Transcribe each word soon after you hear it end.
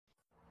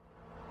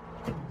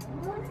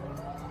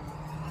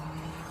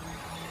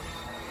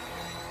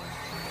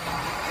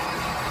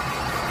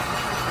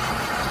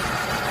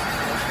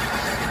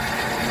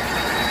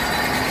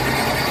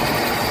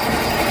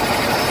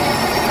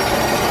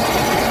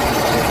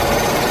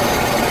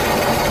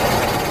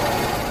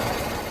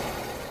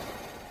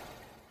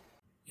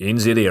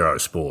NZ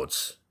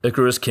Aerosports,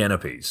 Icarus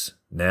Canopies,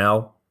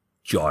 now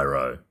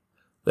Gyro.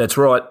 That's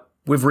right,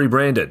 we've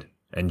rebranded,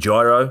 and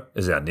Gyro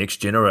is our next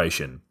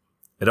generation.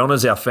 It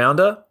honours our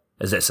founder,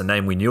 as that's the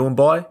name we knew him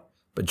by,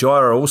 but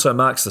Gyro also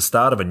marks the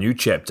start of a new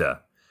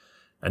chapter.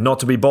 And not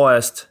to be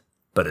biased,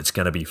 but it's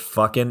going to be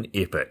fucking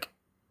epic.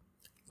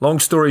 Long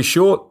story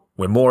short,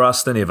 we're more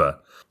us than ever,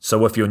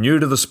 so if you're new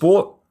to the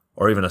sport,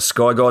 or even a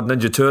Sky God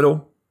Ninja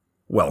Turtle,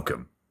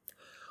 welcome.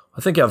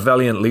 I think our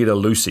valiant leader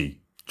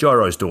Lucy,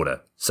 Gyro's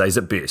daughter, says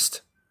it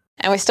best.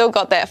 And we still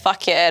got that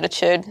fuck yeah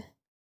attitude.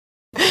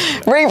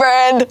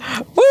 Rebrand!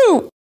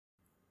 Woo!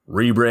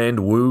 Rebrand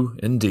woo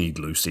indeed,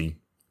 Lucy.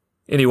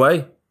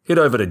 Anyway, head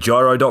over to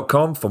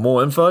gyro.com for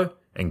more info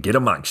and get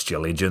amongst your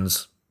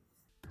legends.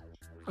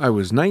 I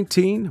was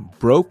 19,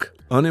 broke,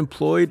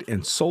 unemployed,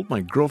 and sold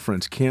my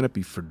girlfriend's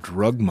canopy for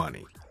drug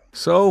money.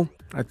 So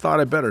I thought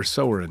I better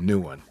sew her a new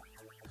one.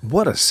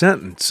 What a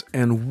sentence,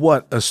 and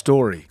what a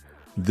story.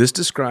 This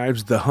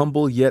describes the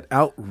humble yet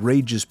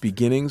outrageous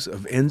beginnings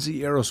of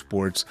NZ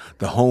Aerosports,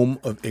 the home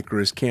of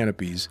Icarus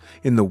Canopies,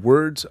 in the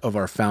words of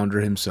our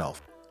founder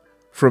himself.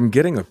 From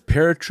getting a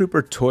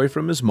paratrooper toy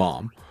from his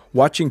mom,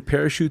 watching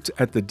parachutes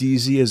at the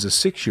DZ as a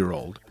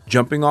 6-year-old,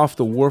 jumping off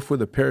the wharf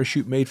with a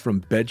parachute made from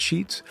bed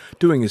sheets,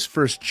 doing his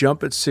first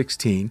jump at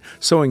 16,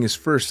 sewing his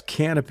first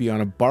canopy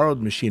on a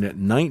borrowed machine at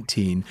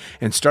 19,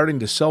 and starting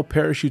to sell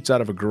parachutes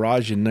out of a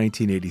garage in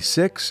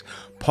 1986,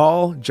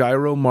 Paul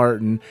Gyro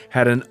Martin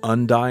had an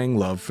undying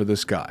love for the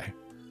sky.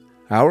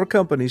 Our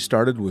company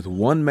started with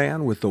one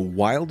man with the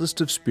wildest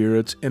of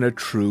spirits and a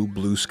true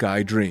blue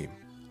sky dream,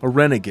 a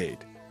renegade.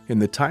 In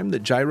the time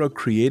that Gyro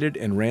created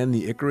and ran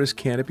the Icarus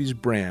Canopies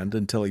brand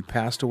until he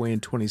passed away in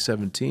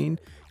 2017,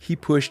 he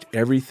pushed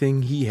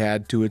everything he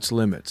had to its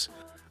limits.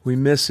 We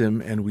miss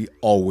him, and we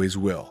always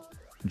will.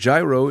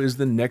 Gyro is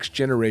the next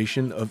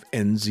generation of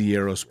NZ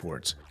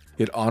Aerosports.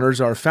 It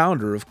honors our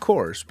founder, of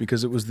course,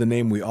 because it was the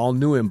name we all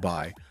knew him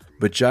by,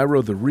 but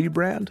Gyro the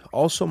rebrand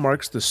also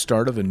marks the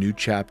start of a new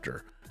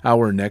chapter,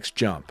 our next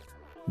jump.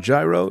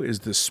 Gyro is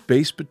the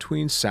space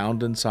between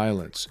sound and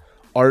silence,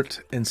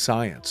 art and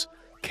science,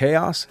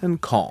 chaos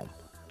and calm.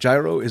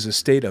 Gyro is a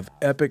state of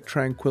epic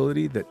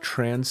tranquility that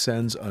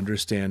transcends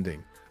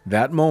understanding.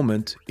 That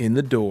moment, in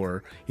the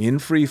door, in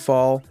free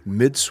fall,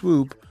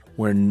 mid-swoop,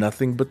 where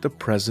nothing but the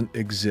present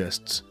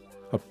exists.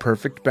 A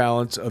perfect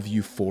balance of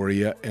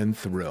euphoria and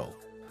thrill.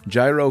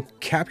 Gyro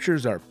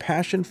captures our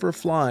passion for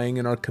flying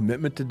and our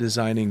commitment to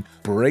designing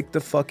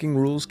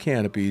break-the-fucking-rules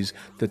canopies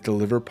that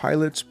deliver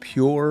pilots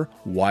pure,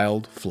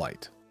 wild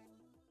flight.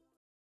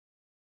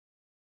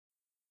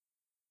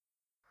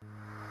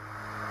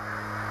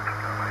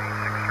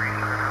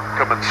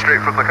 Coming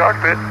straight from the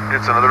cockpit,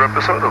 it's another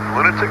episode of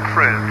Lunatic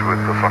Fringe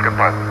with the fucking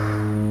pilot.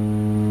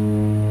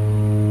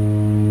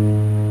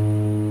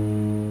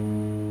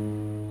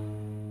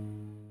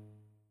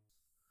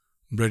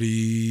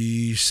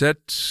 Ready,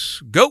 set,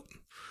 go!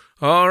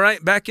 All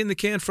right, back in the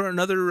can for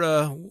another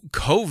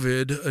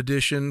COVID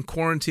edition,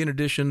 quarantine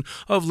edition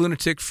of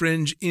Lunatic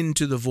Fringe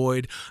Into the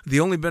Void.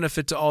 The only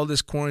benefit to all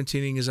this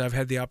quarantining is I've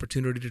had the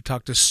opportunity to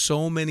talk to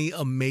so many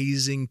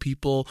amazing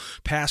people,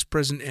 past,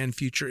 present, and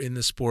future in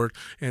the sport,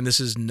 and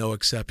this is no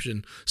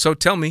exception. So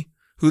tell me,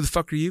 who the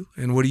fuck are you,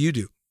 and what do you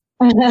do?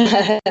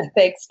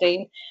 Thanks,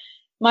 Dean.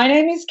 My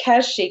name is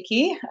Kaz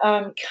Sheekey.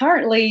 I'm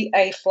currently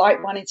a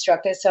Flight 1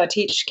 instructor, so I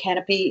teach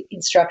canopy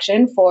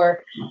instruction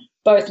for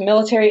both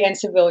military and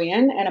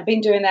civilian, and I've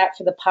been doing that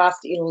for the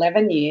past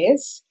 11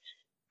 years.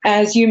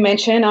 As you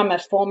mentioned, I'm a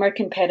former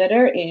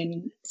competitor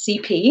in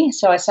CP,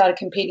 so I started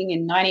competing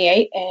in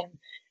 98 and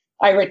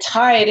I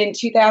retired in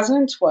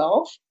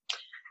 2012,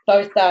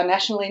 both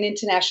nationally and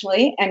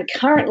internationally, and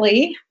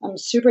currently, I'm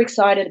super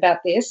excited about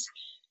this,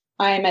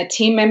 I am a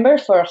team member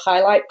for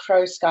Highlight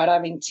Pro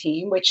Skydiving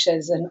Team, which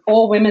is an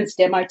all-women's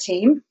demo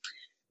team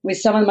with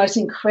some of the most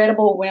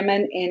incredible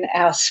women in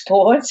our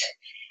sport.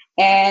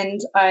 And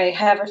I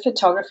have a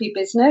photography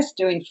business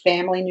doing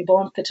family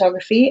newborn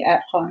photography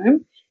at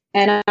home.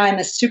 And I'm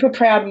a super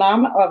proud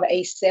mum of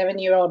a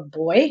 7-year-old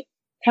boy,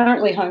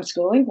 currently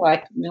homeschooling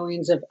like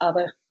millions of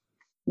other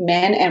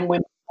men and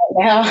women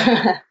right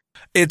now.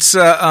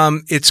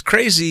 It's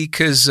crazy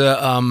because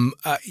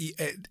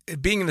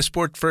being in the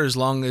sport for as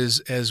long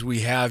as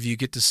we have, you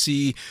get to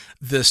see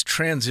this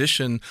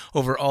transition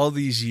over all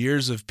these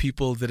years of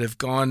people that have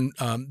gone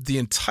the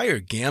entire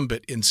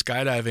gambit in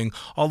skydiving,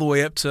 all the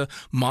way up to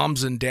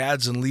moms and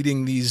dads and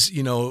leading these,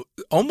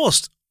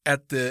 almost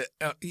at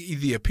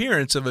the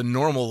appearance of a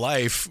normal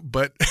life,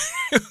 but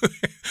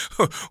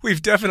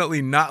we've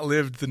definitely not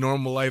lived the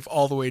normal life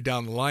all the way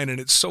down the line. And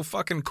it's so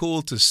fucking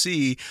cool to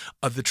see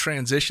the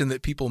transition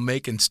that people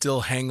make and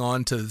still hang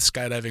on to the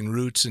skydiving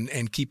roots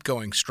and keep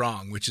going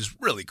strong, which is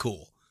really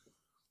cool.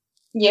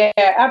 Yeah,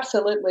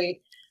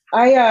 absolutely.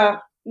 I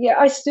yeah,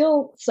 I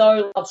still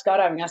so love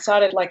skydiving. I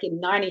started like in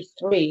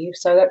 '93,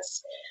 so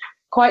that's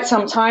quite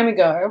some time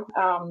ago.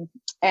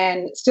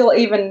 And still,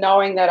 even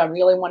knowing that I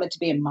really wanted to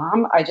be a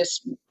mom,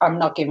 I'm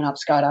not giving up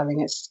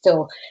skydiving. It's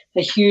still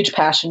a huge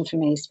passion for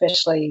me,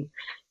 especially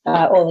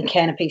all the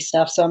canopy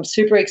stuff. So I'm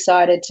super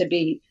excited to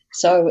be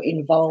so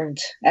involved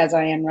as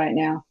I am right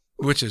now.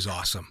 Which is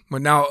awesome.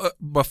 But now,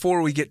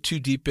 before we get too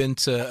deep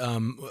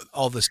into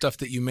all the stuff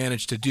that you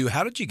managed to do,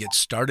 how did you get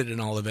started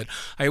in all of it?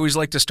 I always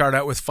like to start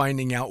out with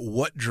finding out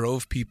what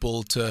drove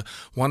people to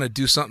want to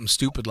do something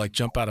stupid like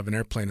jump out of an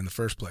airplane in the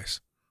first place.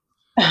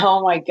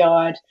 Oh, my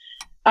God.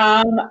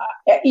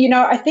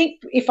 I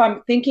think if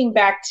I'm thinking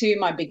back to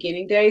my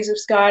beginning days of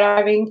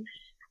skydiving,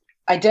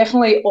 I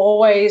definitely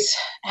always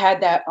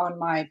had that on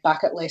my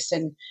bucket list.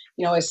 And,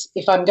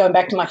 if I'm going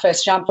back to my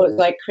first jump, it was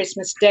like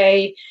Christmas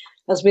Day.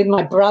 I was with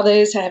my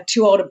brothers. I have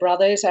 2 older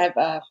brothers. I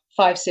have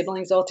 5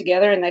 siblings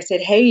altogether. And they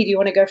said, hey, do you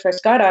want to go for a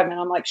skydive? And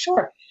I'm like,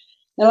 sure.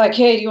 They're like,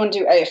 hey, do you want to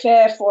do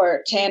AFF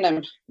or tandem?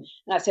 And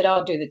I said,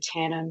 I'll do the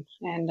tandem.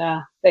 And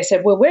they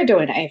said, well, we're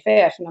doing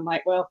AFF. And I'm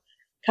like, well,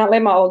 can't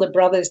let my older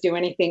brothers do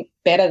anything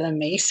better than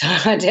me. So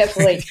I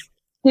definitely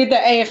did the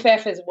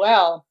AFF as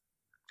well.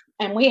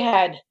 And we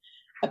had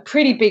a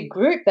pretty big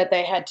group that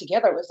they had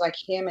together. It was like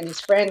him and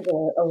his friends,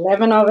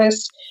 11 of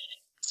us.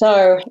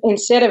 So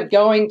instead of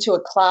going to a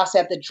class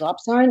at the drop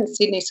zone,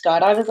 Sydney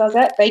Skydivers I was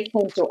at, they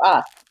came to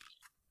us.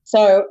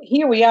 So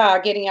here we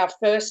are getting our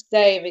first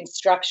day of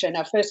instruction,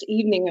 our first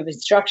evening of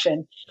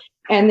instruction,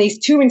 and these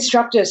 2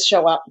 instructors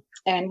show up.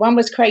 And one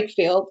was Craig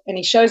Field, and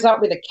he shows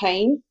up with a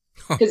cane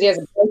because he has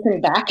a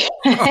broken back.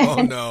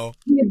 Oh, no.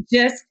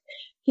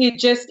 he had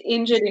just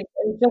injured him.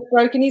 He just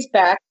broken his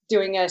back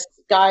doing a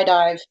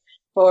skydive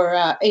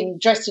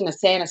dressed in a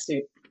Santa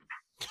suit.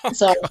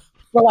 So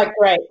we're like,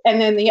 great. And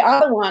then the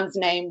other one's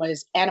name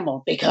was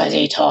Animal because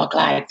he talked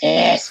like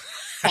this.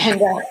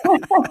 And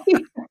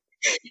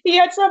he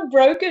had some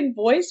broken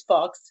voice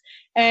box,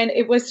 and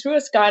it was through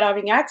a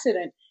skydiving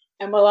accident.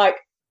 And we're like,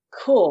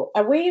 cool.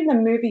 Are we in the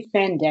movie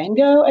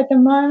Fandango at the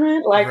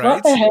moment? Like, right.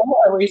 What the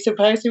hell are we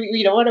supposed to,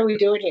 what are we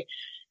doing here?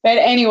 But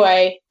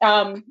anyway,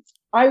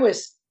 I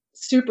was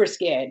super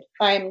scared.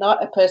 I am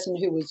not a person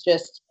who was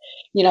just,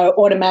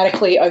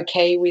 automatically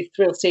okay with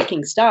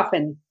thrill-seeking stuff.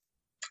 And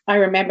I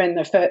remember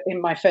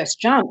in my first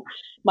jump,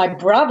 my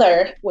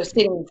brother was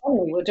sitting in front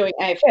of me. We were doing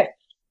AFF.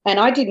 And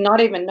I did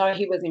not even know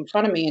he was in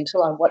front of me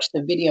until I watched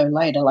the video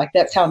later. Like,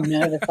 that's how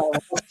nervous I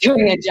was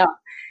doing a jump.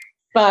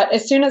 But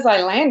as soon as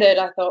I landed,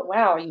 I thought,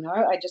 wow,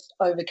 I just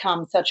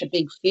overcome such a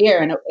big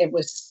fear. And it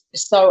was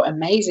so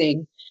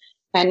amazing.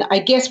 And I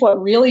guess what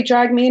really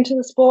dragged me into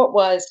the sport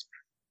was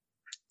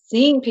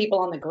seeing people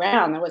on the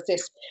ground. There was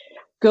this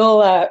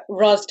girl,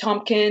 Ros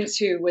Tompkins,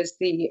 who was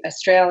the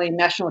Australian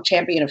national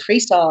champion of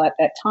freestyle at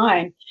that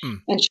time.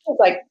 And she was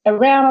like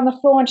around on the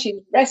floor and she's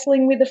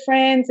wrestling with the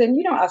friends.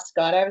 And us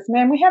skydivers,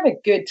 man, we have a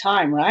good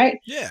time, right?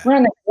 Yeah. We're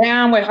on the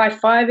ground, we're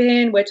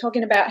high-fiving, we're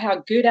talking about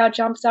how good our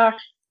jumps are.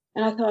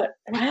 And I thought,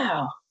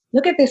 wow,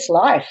 look at this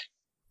life.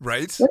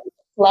 Right. Look at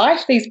this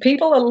life these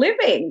people are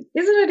living.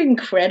 Isn't it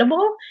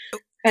incredible?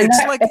 And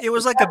it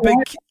was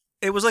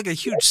like a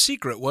huge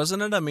secret,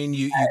 wasn't it? I mean,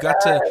 you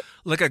got to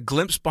like a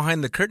glimpse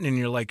behind the curtain and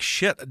you're like,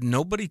 shit,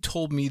 nobody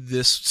told me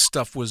this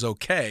stuff was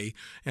okay.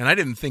 And I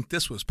didn't think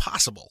this was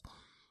possible.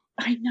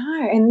 I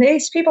know. And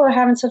these people are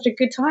having such a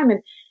good time.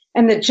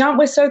 And the jump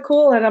was so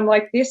cool. And I'm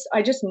like,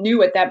 I just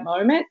knew at that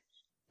moment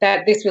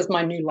that this was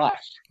my new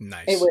life.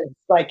 Nice. It was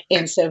like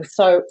instant,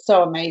 so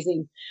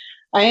amazing.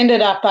 I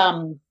ended up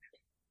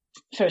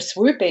for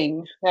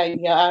swooping.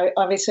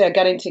 Obviously I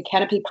got into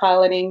canopy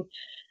piloting.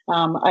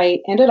 I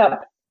ended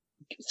up,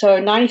 so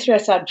 93 I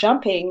started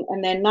jumping,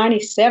 and then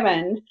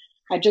 97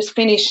 I just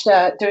finished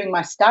doing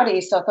my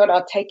studies. So I thought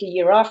I'd take a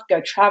year off, go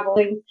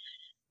traveling.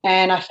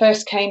 And I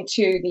first came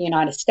to the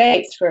United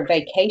States for a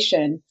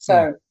vacation.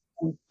 So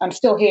I'm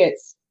still here.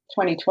 It's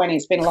 2020.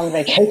 It's been a long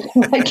vacation.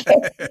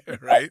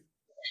 Right.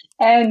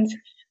 And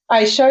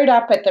I showed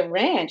up at the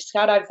ranch,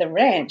 Skydive the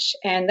Ranch,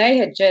 and they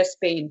had just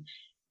been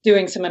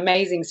doing some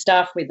amazing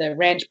stuff with the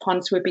Ranch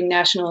Pond Swooping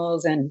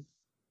Nationals, and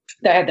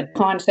they had the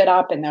pond set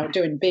up and they were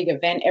doing a big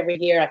event every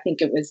year. I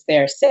think it was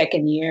their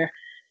second year.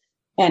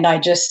 And I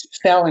just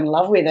fell in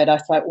love with it. I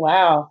thought,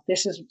 wow,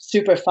 this is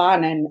super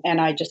fun.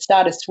 And I just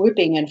started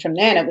swooping. And from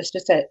then it was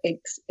just an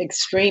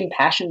extreme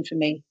passion for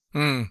me.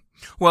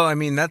 Well, I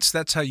mean,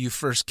 that's how you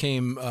first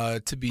came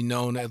to be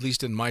known, at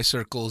least in my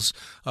circles.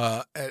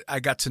 I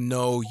got to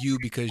know you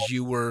because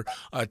you were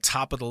a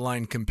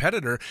top-of-the-line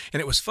competitor. And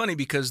it was funny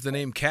because the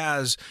name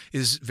Kaz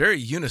is very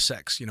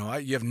unisex. You know,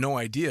 you have no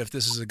idea if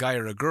this is a guy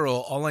or a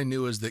girl. All I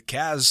knew is that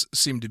Kaz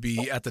seemed to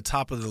be at the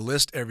top of the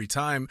list every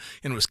time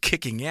and was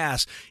kicking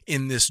ass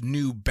in this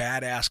new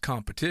badass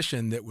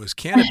competition that was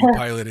canopy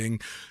piloting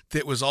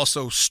that was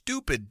also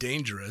stupid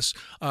dangerous.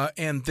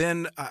 And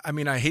then, I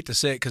mean, I hate to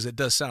say it because it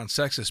does sound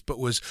sexist, but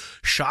was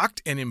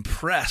shocked and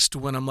impressed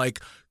when I'm like,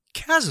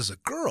 Kaz is a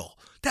girl.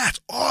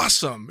 That's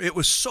awesome. It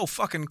was so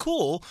fucking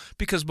cool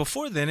because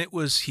before then it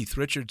was Heath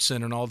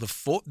Richardson and all the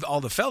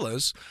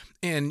fellas,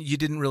 and you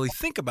didn't really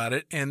think about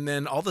it. And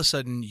then all of a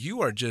sudden you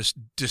are just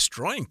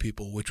destroying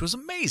people, which was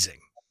amazing.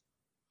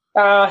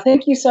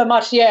 Thank you so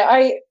much. Yeah,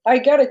 I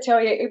got to tell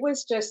you, it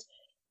was just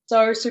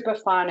so super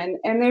fun.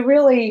 And they're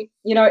really,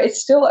 it's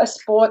still a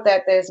sport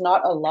that there's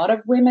not a lot of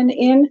women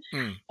in.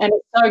 And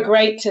it's so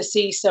great to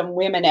see some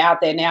women out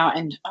there now.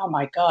 And, oh,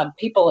 my God,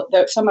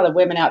 some of the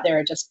women out there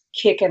are just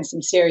kicking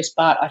some serious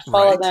butt. I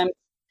follow them.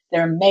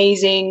 They're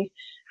amazing.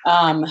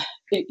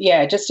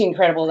 Just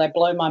incredible. They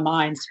blow my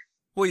mind.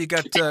 Well, you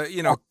got,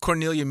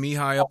 Cornelia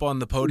Mihai up on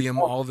the podium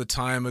all the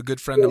time, a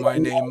good friend of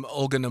mine named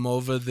Olga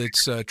Nemova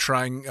that's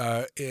trying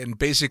and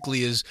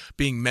basically is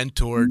being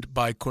mentored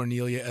by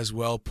Cornelia as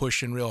well,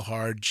 pushing real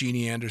hard.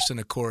 Jeannie Anderson,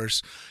 of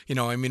course.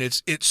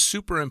 It's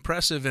super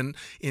impressive. And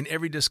in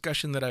every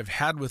discussion that I've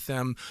had with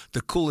them,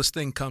 the coolest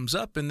thing comes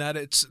up in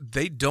that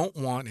they don't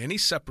want any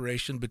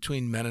separation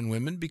between men and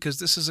women because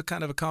this is a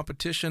kind of a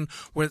competition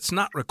where it's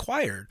not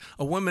required.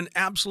 A woman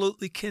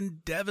absolutely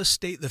can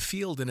devastate the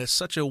field, and it's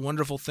such a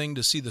wonderful thing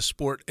to see the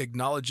sport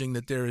acknowledging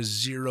that there is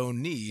zero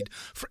need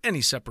for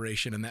any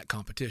separation in that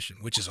competition,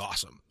 which is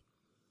awesome.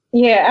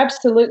 Yeah,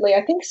 absolutely.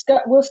 I think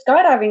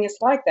skydiving is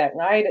like that,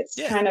 right? It's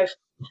kind of,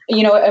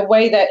 a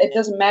way that it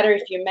doesn't matter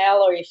if you're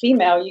male or you're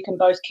female, you can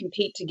both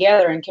compete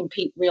together and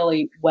compete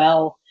really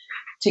well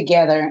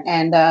together.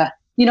 And,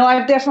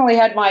 I've definitely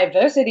had my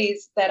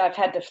adversities that I've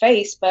had to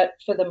face, but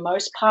for the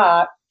most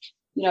part,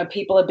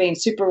 people have been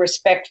super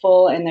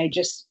respectful and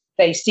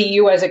they see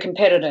you as a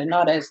competitor,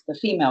 not as the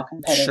female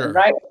competitor,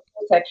 right?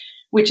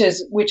 Which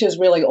is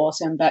really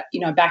awesome. But,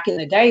 back in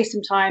the day,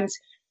 sometimes,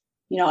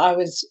 I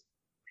was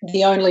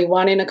the only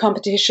one in a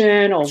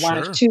competition or one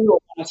of two or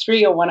one of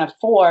three or one of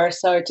four.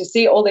 So to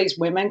see all these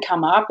women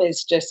come up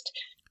is just,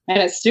 and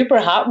it's super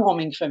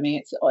heartwarming for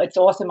me. It's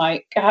awesome.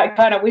 I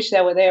kind of wish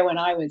they were there when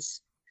I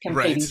was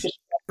competing.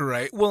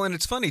 Right. Well, and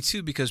it's funny,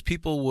 too, because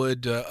people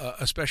would,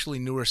 especially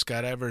newer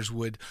skydivers,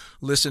 would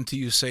listen to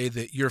you say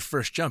that your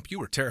first jump, you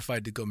were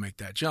terrified to go make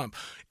that jump.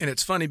 And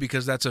it's funny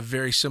because that's a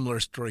very similar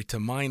story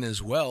to mine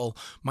as well.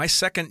 My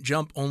second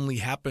jump only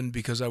happened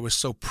because I was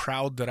so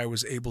proud that I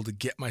was able to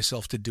get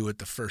myself to do it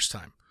the first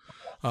time.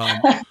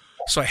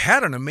 So I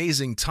had an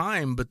amazing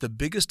time, but the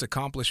biggest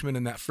accomplishment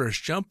in that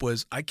first jump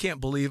was I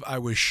can't believe I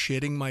was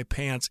shitting my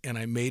pants and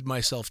I made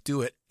myself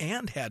do it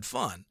and had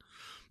fun,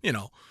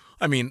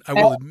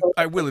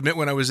 I will admit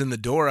when I was in the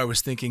door, I was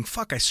thinking,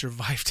 fuck, I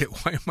survived it.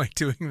 Why am I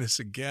doing this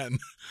again?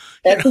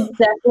 That's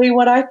exactly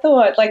what I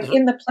thought. Like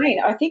in the plane,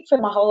 I think for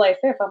my whole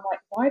AFF, I'm like,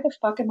 why the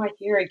fuck am I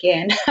here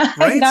again?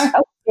 Right? I know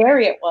how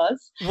scary it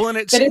was. Well, and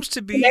it seems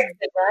to be,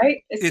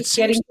 right? It's just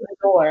getting to the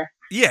door.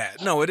 Yeah,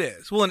 no, it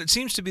is. Well, and it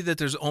seems to be that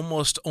there's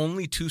almost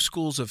only two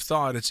schools of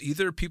thought. It's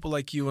either people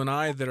like you and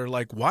I that are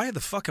like, why the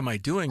fuck am I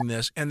doing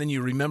this? And then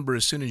you remember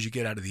as soon as you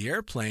get out of the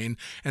airplane,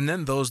 and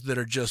then those that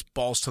are just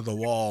balls to the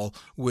wall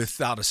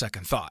without a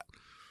second thought.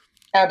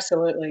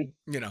 Absolutely.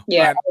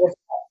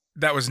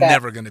 That was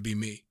never going to be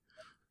me.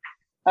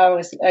 I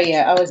was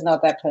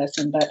not that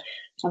person, but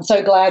I'm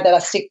so glad that I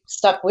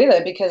stuck with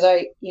it because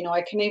I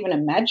can even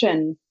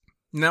imagine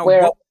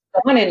where I've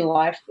gone in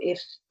life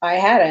if I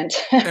hadn't.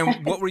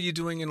 And what were you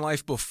doing in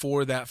life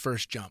before that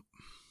first jump?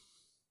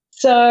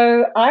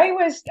 So I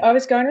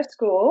was going to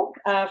school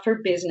for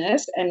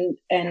business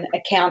and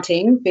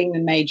accounting, being the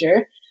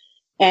major.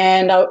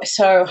 And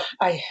so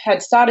I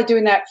had started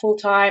doing that full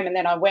time, and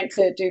then I went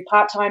to do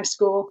part-time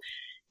school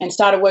and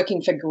started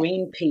working for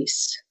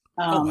Greenpeace.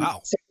 Oh,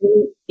 wow. So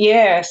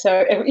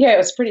it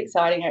was pretty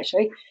exciting,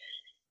 actually.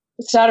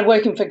 Started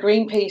working for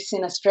Greenpeace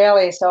in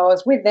Australia, so I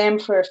was with them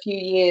for a few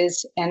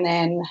years, and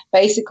then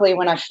basically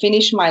when I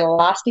finished my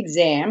last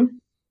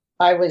exam,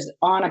 I was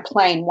on a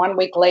plane 1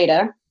 week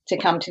later to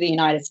come to the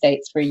United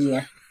States for a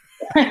year.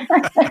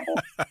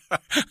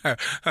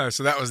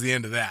 So that was the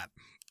end of that.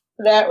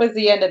 That was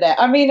the end of that.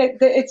 I mean,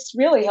 it's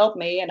really helped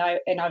me, and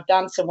I've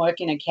done some work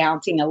in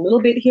accounting a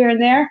little bit here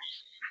and there,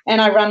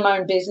 and I run my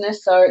own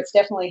business, so it's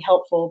definitely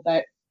helpful,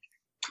 but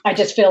I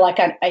just feel like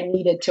I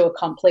needed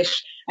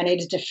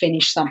to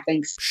finish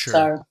something. Sure.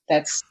 So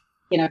that's,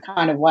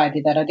 kind of why I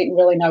did that. I didn't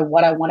really know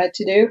what I wanted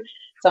to do.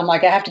 So I'm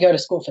like, I have to go to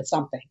school for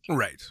something.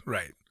 Right.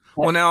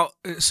 Well, now,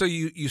 so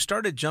you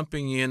started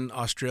jumping in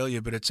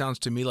Australia, but it sounds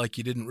to me like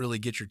you didn't really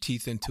get your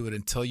teeth into it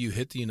until you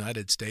hit the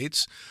United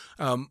States.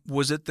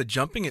 Was it the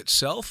jumping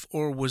itself,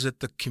 or was it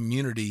the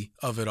community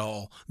of it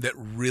all that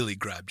really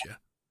grabbed you?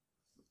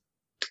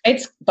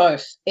 It's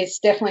both. It's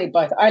definitely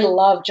both. I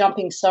love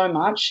jumping so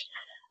much.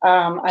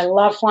 I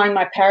love flying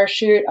my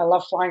parachute. I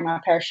love flying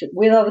my parachute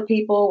with other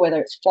people, whether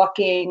it's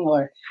flocking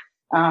or,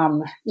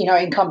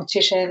 in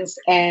competitions.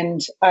 And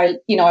I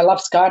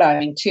love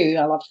skydiving too.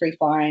 I love free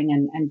flying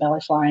and belly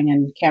flying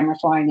and camera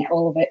flying,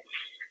 all of it.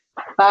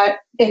 But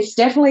it's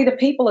definitely the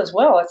people as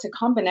well. It's a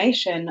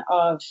combination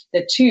of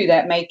the two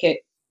that make it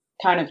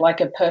kind of like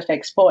a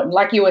perfect sport. And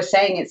like you were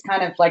saying, it's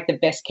kind of like the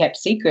best kept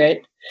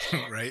secret.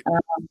 Right.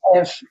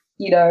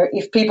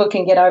 If people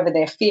can get over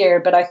their fear.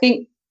 But I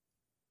think,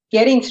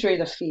 getting through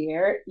the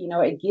fear,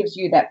 it gives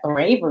you that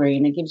bravery,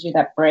 and it gives you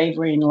that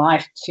bravery in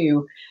life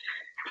to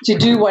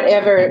do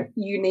whatever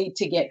you need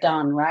to get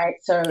done, right?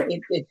 So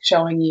it's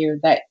showing you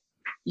that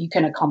you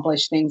can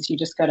accomplish things. You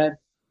just got to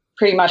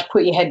pretty much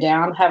put your head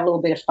down, have a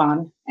little bit of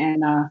fun,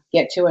 and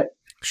get to it.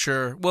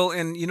 Sure. Well,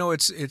 and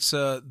it's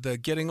the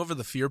getting over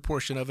the fear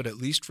portion of it, at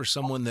least for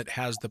someone that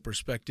has the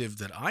perspective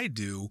that I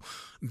do,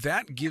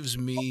 that gives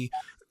me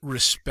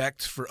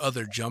respect for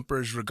other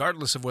jumpers,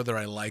 regardless of whether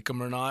I like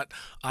them or not.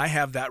 I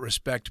have that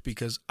respect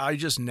because I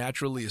just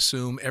naturally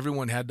assume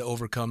everyone had to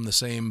overcome the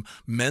same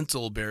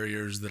mental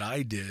barriers that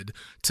I did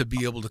to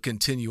be able to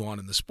continue on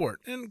in the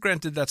sport. And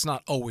granted, that's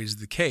not always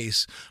the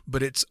case,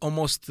 but it's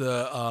almost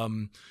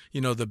the,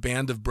 the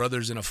band of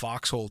brothers in a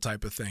foxhole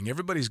type of thing.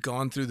 Everybody's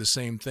gone through the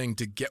same thing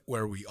to get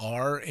where we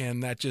are.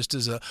 And that just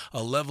is a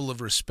level of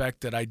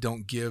respect that I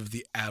don't give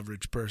the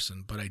average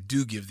person, but I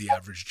do give the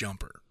average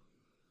jumper.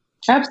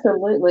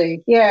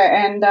 Absolutely.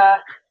 Yeah. And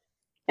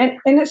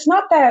it's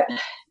not that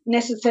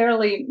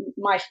necessarily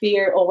my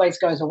fear always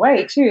goes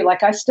away too.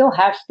 Like I still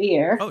have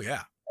fear. Oh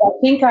yeah. I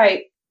think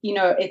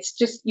it's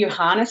just you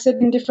harness it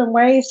in different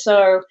ways.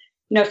 So,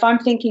 if I'm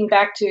thinking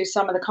back to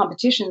some of the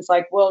competitions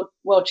like world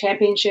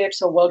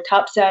championships or World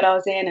Cups that I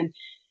was in, and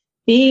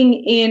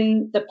being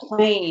in the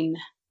plane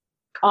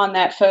on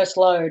that first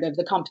load of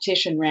the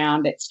competition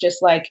round, it's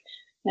just like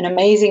an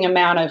amazing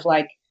amount of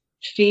like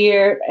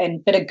fear,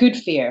 but a good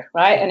fear,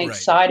 right? An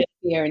excited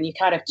fear, and you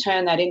kind of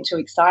turn that into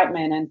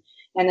excitement.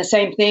 And the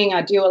same thing,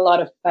 I do a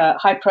lot of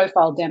high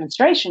profile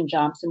demonstration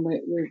jumps, and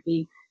we'll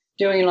be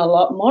doing a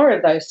lot more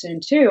of those soon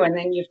too. And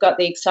then you've got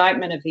the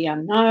excitement of the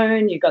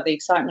unknown, you've got the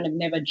excitement of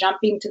never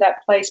jumping to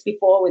that place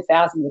before with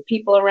thousands of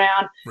people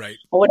around, right,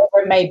 or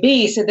whatever it may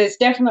be. So there's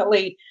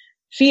definitely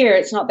fear.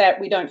 It's not that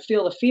we don't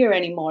feel the fear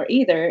anymore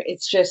either.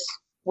 It's just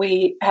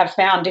we have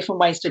found different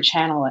ways to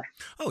channel it.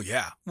 Oh,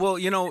 yeah. Well,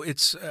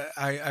 it's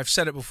I've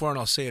said it before and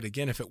I'll say it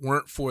again. If it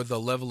weren't for the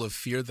level of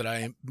fear that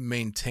I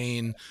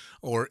maintain,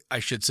 or I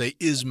should say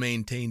is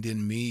maintained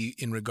in me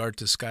in regard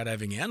to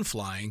skydiving and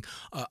flying,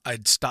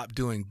 I'd stop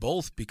doing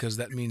both, because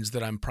that means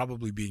that I'm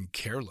probably being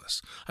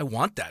careless. I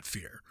want that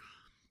fear.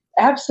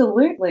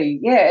 Absolutely.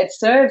 Yeah, it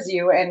serves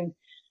you, and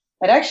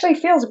it actually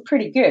feels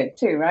pretty good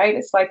too, right?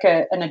 It's like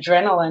an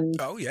adrenaline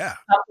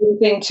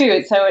thing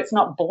too. So it's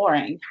not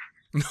boring.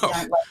 No,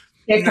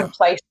 get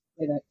complacent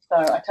with it. So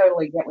I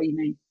totally get what you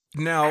mean.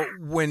 Now,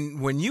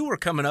 when you were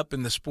coming up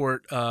in the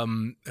sport,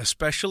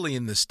 especially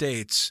in the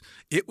States,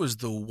 it was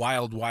the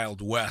wild,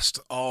 wild west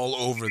all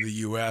over the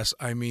U.S.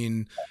 I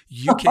mean,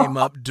 you came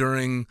up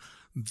during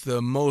the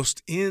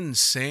most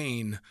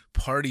insane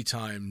party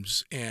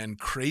times and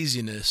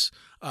craziness.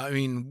 I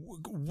mean,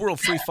 world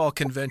free fall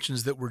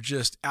conventions that were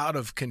just out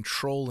of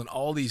control and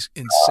all these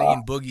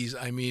insane boogies.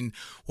 I mean,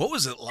 what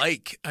was it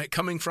like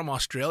coming from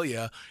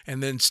Australia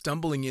and then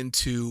stumbling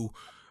into,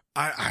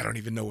 I don't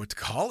even know what to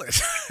call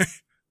it.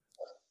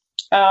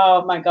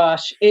 Oh my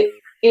gosh.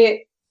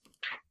 It's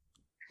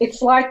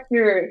like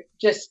you're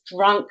just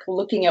drunk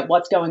looking at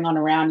what's going on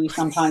around you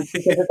sometimes,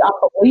 because it's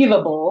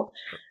unbelievable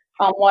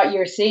what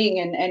you're seeing.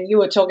 And you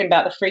were talking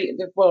about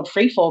the World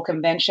Free Fall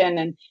Convention,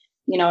 and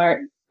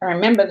I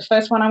remember the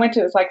first one I went to,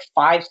 it was like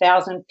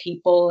 5,000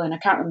 people, and I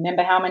can't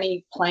remember how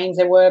many planes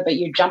there were, but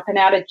you're jumping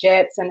out of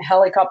jets and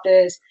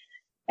helicopters,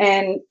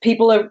 and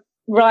people are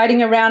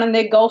riding around in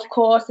their golf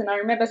course. And I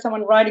remember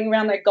someone riding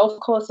around their golf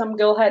course. Some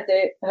girl had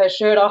her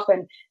shirt off,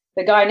 and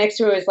the guy next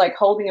to her was like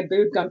holding a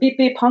boob going beep,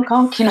 beep, honk,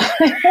 honk, in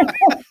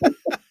the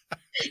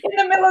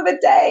middle of the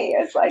day.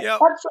 It's like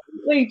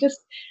absolutely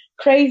just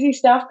crazy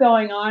stuff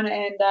going on.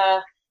 And,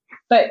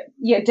 but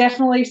yeah,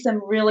 definitely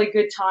some really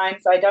good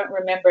times. I don't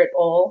remember it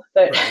all,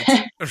 but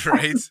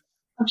right.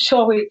 I'm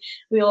sure we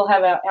all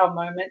have our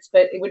moments,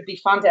 but it would be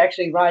fun to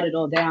actually write it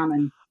all down.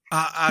 And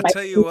I'll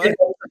tell you what,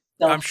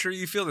 I'm sure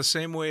you feel the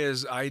same way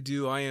as I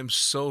do. I am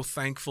so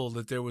thankful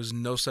that there was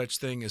no such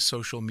thing as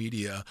social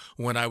media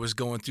when I was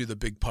going through the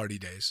big party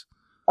days.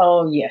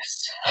 Oh,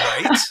 yes.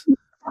 Right?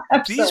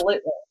 Absolutely.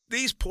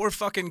 These poor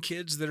fucking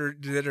kids that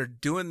are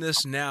doing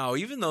this now,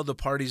 even though the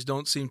parties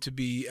don't seem to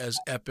be as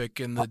epic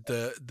and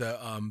the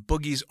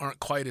boogies aren't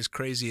quite as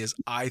crazy as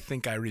I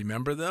think I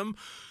remember them,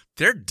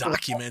 they're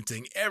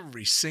documenting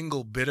every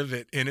single bit of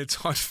it, and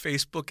it's on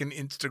Facebook and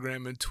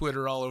Instagram and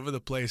Twitter all over the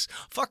place.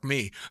 Fuck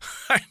me.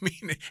 I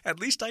mean, at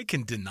least I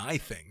can deny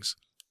things.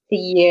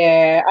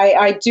 Yeah,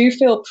 I do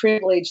feel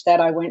privileged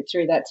that I went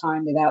through that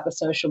time without the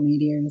social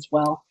media as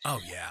well. Oh,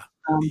 yeah.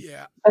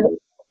 Yeah.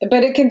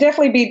 But it can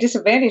definitely be a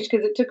disadvantage,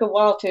 because it took a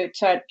while to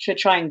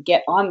try and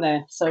get on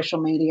the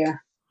social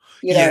media,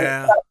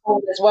 yeah,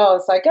 as well.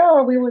 It's like,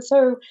 oh, we were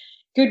so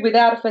good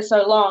without it for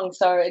so long.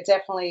 So it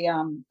definitely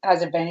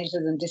has advantages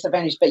and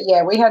disadvantages. But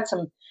yeah, we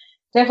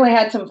definitely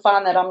had some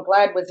fun that I'm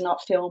glad was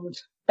not filmed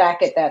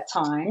back at that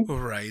time.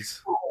 Right.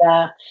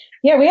 And,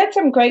 yeah, we had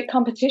some great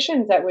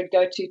competitions that we'd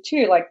go to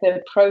too, like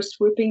the pro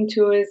swooping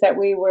tours that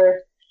we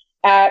were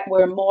at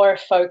were more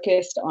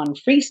focused on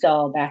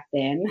freestyle back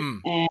then,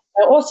 and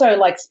also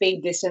like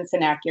speed, distance,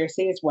 and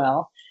accuracy as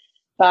well.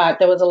 But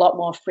there was a lot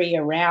more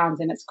freer rounds,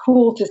 and it's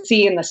cool to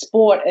see in the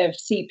sport of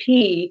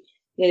CP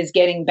is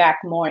getting back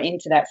more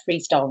into that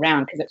freestyle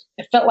round, because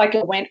it felt like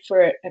it went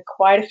for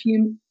quite a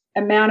few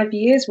amount of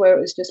years where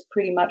it was just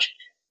pretty much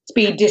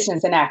speed,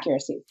 distance, and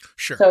accuracy.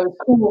 Sure. So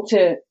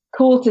it's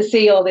cool to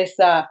see all this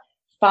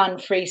fun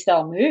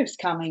freestyle moves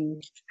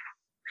coming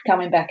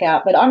back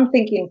out. But I'm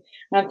thinking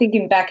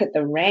back at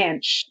the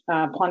ranch,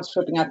 pond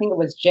swooping. I think it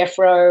was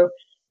Jeffro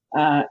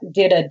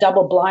did a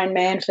double blind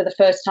man for the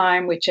first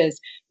time, which is,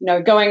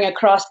 going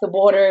across the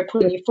water,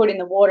 putting your foot in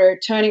the water,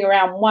 turning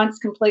around once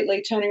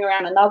completely, turning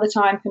around another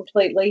time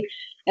completely,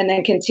 and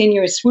then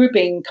continuous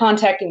swooping,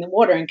 contacting the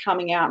water and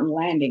coming out and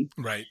landing.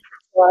 Right.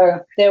 So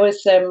there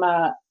was some,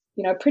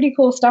 pretty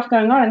cool stuff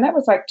going on. And that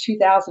was like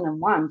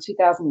 2001,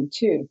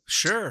 2002.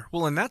 Sure.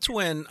 Well, and that's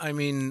when,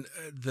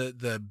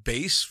 the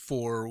base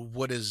for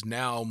what is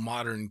now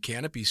modern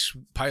canopy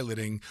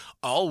piloting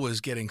all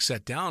was getting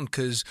set down,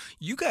 because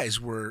you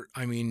guys were,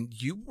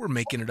 you were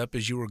making it up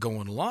as you were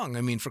going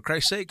along. For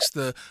Christ's sakes,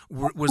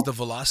 was the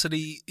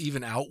velocity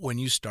even out when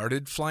you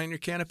started flying your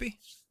canopy?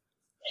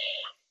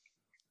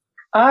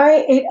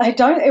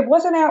 It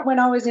wasn't out when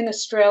I was in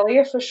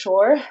Australia for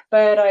sure,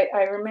 but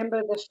I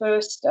remember the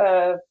first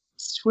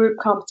swoop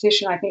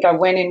competition I think I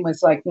went in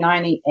was like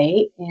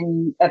 98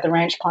 at the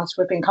ranch pond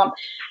swooping comp,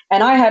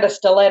 and I had a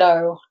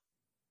stiletto.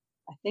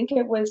 I think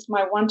it was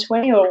my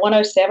 120 or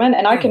 107,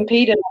 and I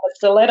competed on a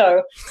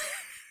stiletto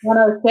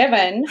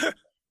 107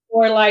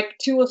 for like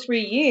 2 or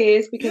 3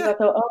 years because I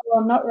thought,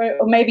 I'm not ready,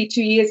 or maybe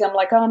 2 years. I'm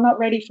like, I'm not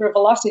ready for a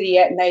velocity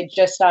yet, and they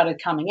just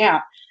started coming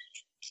out.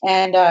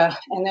 And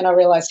then I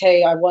realized,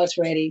 hey, I was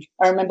ready.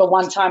 I remember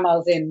one time I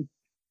was in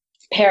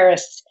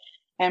Paris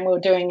and we were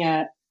doing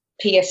a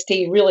PST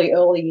really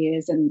early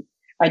years, and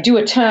I do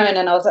a turn,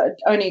 and I was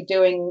only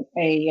doing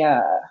a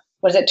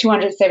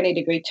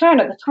 270-degree turn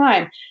at the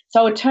time. So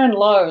I would turn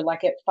low,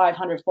 like at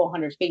 500,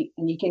 400 feet,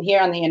 and you can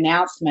hear on the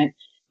announcement,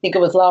 I think it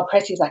was Lyle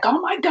Pressy's like,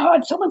 oh my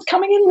God, someone's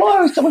coming in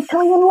low. I'm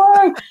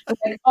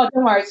like, oh,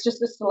 don't worry, it's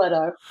just a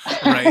stiletto.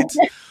 Right.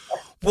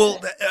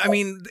 Well,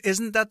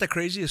 isn't that the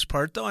craziest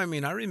part, though? I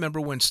remember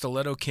when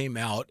Stiletto came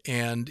out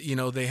and,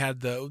 they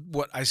had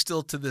what I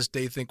still to this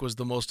day think was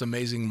the most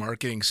amazing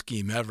marketing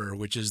scheme ever,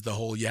 which is the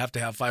whole you have to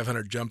have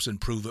 500 jumps and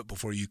prove it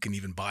before you can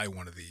even buy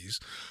one of these,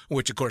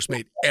 which, of course,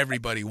 made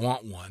everybody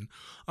want one.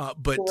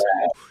 But,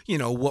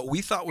 what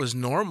we thought was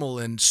normal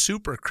and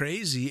super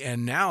crazy.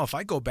 And now if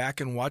I go back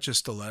and watch a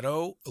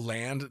Stiletto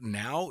land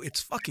now,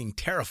 it's fucking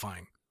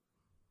terrifying.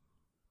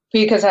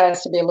 Because it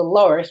has to be a little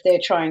lower if they're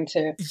trying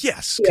to.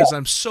 Yes, because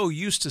I'm so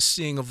used to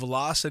seeing a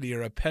velocity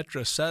or a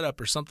Petra setup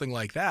or something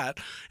like that.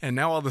 And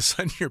now all of a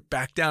sudden you're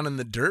back down in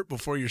the dirt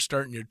before you're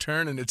starting your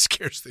turn, and it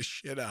scares the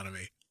shit out of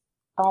me.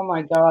 Oh,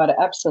 my God.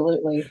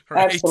 Absolutely.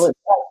 Right? Absolutely.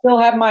 I still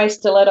have my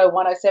Stiletto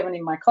 107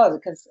 in my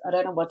closet because I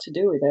don't know what to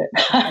do with it.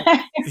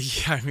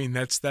 Yeah,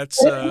 that's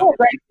It's a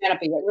great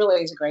canopy. It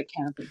really is a great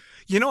canopy.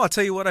 I'll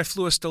tell you what, I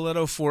flew a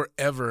Stiletto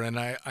forever, and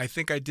I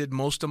think I did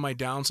most of my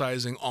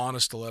downsizing on a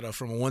Stiletto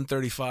from a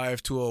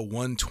 135 to a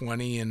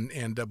 120,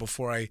 and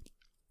before I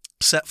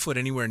set foot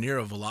anywhere near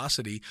a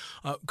velocity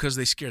because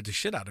they scared the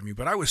shit out of me.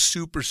 But I was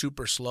super,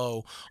 super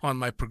slow on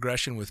my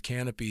progression with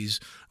canopies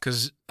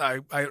because I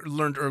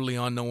learned early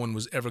on no one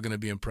was ever going to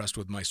be impressed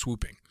with my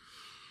swooping.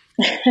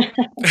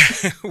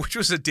 Which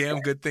was a damn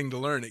good thing to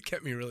learn. It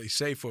kept me really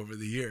safe over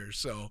the years.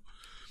 So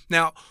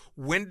now,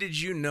 when did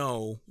you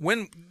know,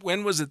 when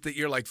was it that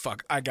you're like,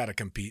 fuck, I got to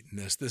compete in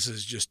this. This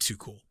is just too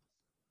cool.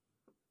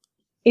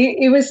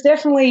 It was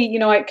definitely,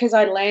 because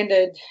I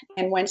landed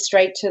and went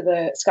straight to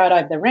the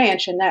skydive the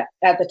ranch, and that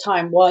at the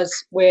time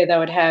was where they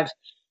would have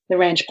the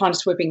ranch pond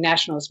swooping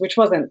nationals, which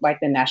wasn't like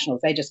the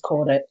nationals. They just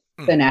called it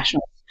the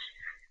nationals.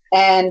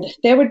 And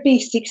there would be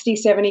 60,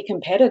 70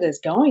 competitors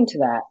going to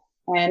that.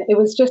 And it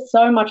was just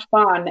so much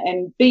fun.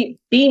 And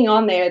being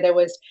on there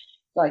was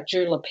like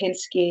Drew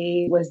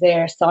Lipinski was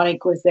there,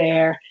 Sonic was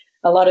there.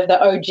 A lot of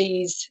the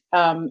OGs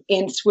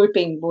in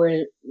swooping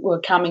were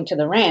coming to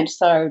the ranch.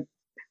 So,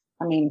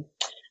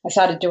 I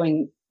started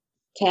doing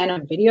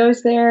tandem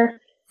videos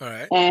there. All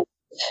right. And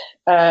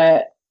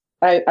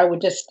I would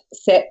just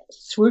set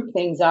swoop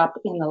things up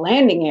in the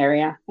landing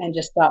area and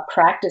just start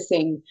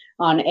practicing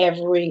on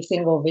every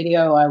single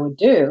video I would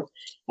do.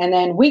 And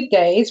then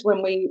weekdays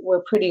when we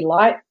were pretty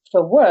light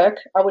for work,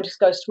 I would just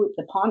go swoop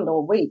the pond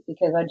all week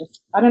because I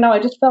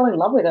just fell in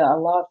love with it. I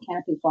love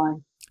canopy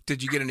flying.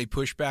 Did you get any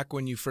pushback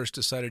when you first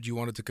decided you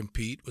wanted to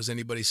compete? Was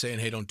anybody saying,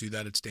 hey, don't do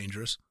that, it's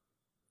dangerous?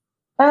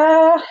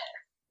 A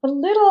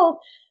little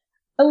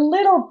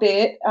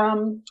bit,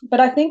 but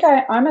I think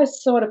I'm a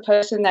sort of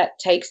person that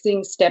takes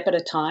things step at a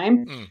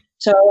time.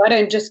 So I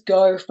don't just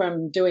go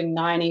from doing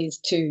 90s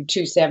to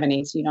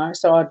 270s,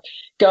 So I'd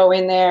go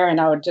in there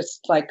and I would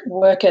just like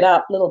work it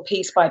up little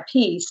piece by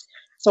piece.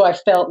 So I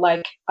felt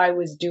like I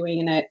was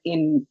doing it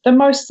in the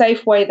most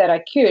safe way that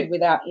I could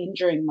without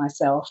injuring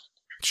myself.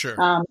 Sure.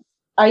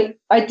 I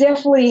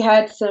definitely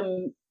had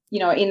some,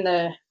 in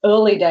the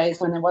early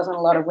days when there wasn't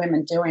a lot of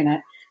women doing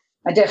it,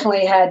 I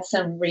definitely had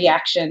some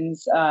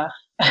reactions.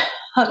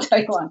 I'll tell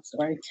you one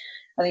story.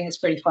 I think it's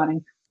pretty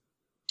funny.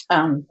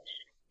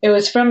 It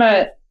was from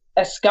a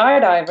a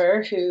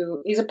skydiver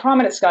who is a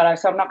prominent skydiver,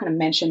 so I'm not going to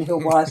mention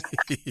who it was.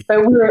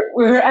 But we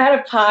were at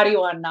a party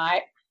one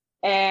night,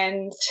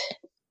 and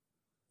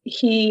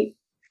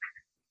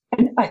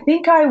I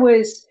think I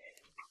was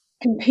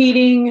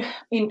competing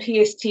in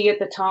PST at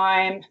the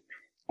time,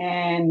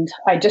 and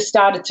I just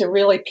started to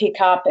really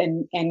pick up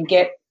and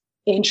get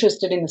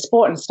interested in the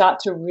sport and start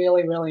to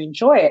really, really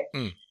enjoy it.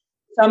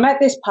 So I'm at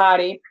this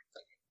party,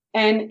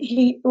 and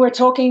we're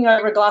talking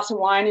over a glass of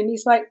wine, and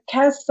he's like,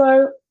 Kaz,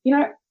 so,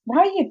 why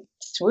are you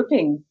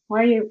swooping?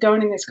 Why are you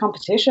going in these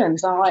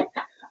competitions? I'm like,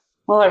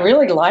 well, I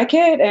really like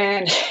it,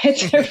 and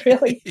it's a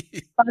really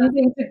fun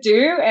thing to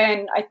do,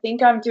 and I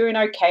think I'm doing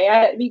okay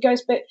at it. And he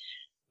goes, but,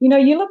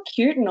 you look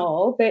cute and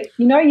all, but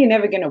you're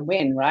never going to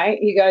win, right?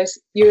 He goes,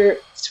 you're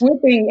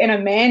swooping in a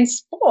man's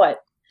sport,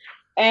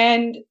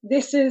 and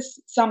this is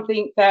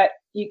something that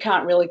you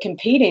can't really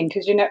compete in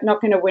because you're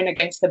not going to win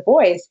against the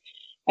boys.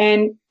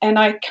 And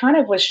I kind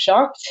of was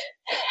shocked.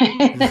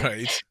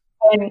 Right.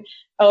 And,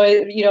 I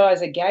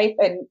was agape,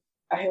 and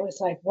I was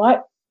like,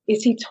 what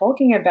is he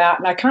talking about?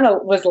 And I kind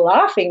of was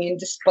laughing in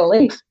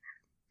disbelief.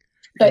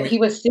 But he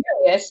was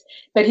serious,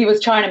 but he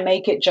was trying to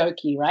make it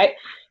jokey, right?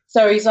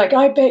 So he's like,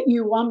 I bet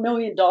you $1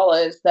 million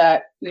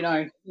that,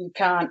 you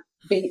can't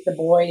beat the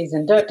boys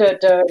and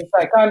It's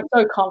like, I'm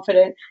so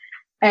confident.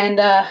 And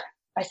I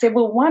said,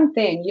 well, one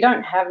thing, you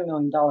don't have $1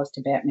 million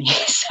to bet me.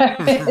 So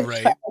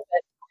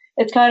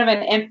it's kind of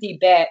an empty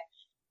bet.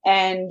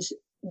 And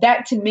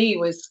that to me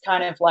was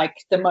kind of like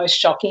the most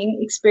shocking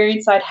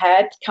experience I'd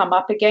had come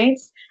up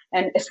against.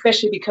 And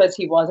especially because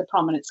he was a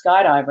prominent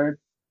skydiver,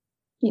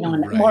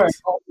 and more an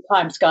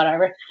all-time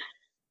skydiver.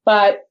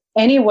 But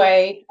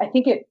anyway, I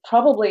think it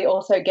probably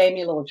also gave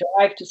me a little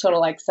drive to sort of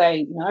like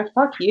say,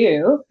 fuck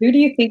you. Who do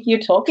you think you're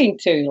talking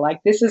to? Like,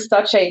 this is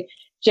such a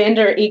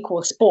gender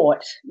equal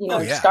sport,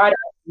 skydiving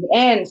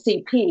and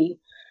CP.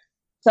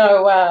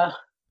 So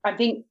I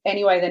think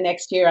anyway, the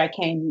next year I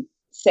came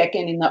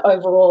second in the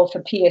overall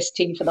for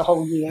PST for the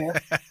whole year.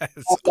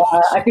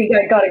 Awesome. I think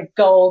I got a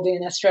gold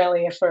in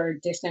Australia for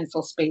distance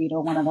or speed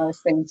or one of those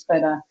things.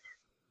 But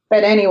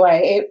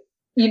anyway,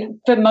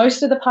 for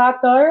most of the part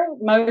though,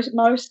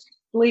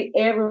 mostly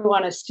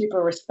everyone is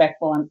super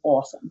respectful and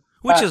awesome.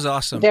 Which is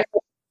awesome.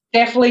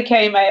 Definitely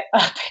came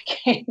up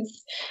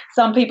against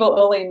some people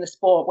early in the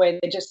sport where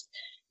they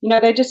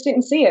just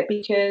didn't see it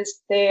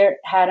because there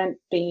hadn't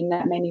been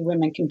that many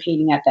women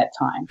competing at that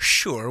time.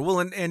 Sure. Well,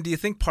 and do you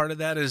think part of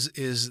that is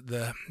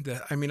the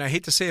I mean, I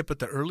hate to say it, but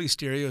the early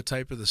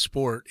stereotype of the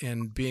sport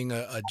and being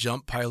a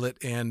jump pilot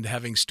and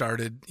having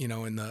started,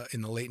 in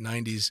the late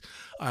 90s,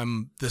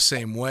 I'm the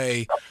same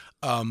way.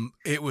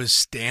 It was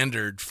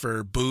standard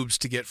for boobs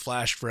to get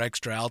flashed for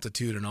extra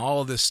altitude and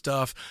all of this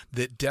stuff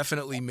that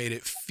definitely made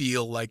it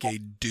feel like a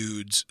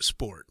dude's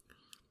sport.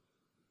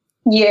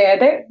 Yeah,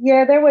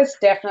 there was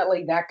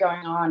definitely that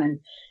going on,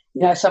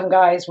 and some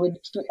guys would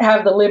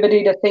have the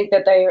liberty to think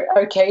that they're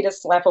okay to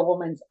slap a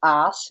woman's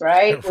ass,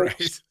 right? Right.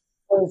 Which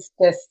was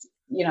just,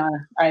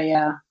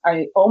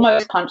 I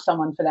almost punched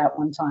someone for that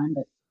one time,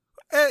 but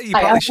You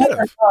probably should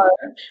have.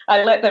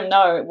 I let them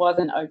know it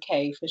wasn't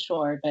okay for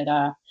sure, but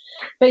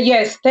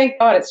yes, thank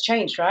God it's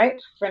changed, right?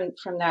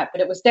 From that,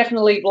 but it was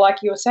definitely like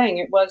you were saying,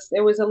 it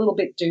was a little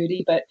bit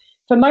duty, but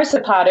for most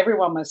of the part,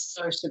 everyone was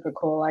so super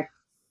cool. Like,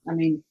 I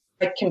mean,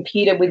 I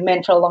competed with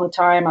men for a long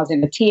time. I was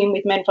in a team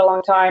with men for a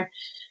long time.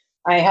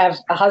 I have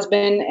a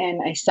husband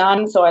and a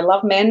son, so I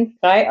love men,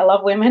 right? I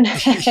love women.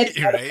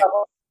 Right.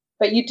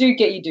 But you do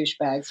get your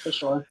douchebags for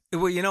sure.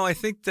 Well, I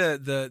think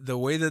the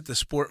way that the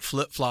sport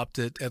flip-flopped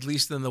it, at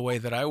least in the way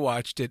that I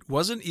watched it,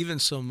 wasn't even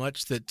so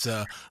much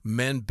that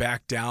men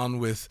backed down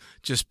with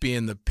just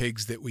being the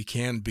pigs that we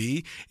can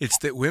be. It's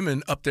that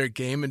women upped their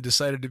game and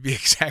decided to be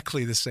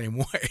exactly the same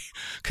way.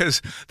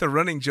 Because the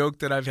running joke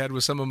that I've had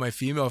with some of my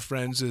female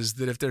friends is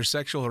that if there's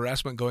sexual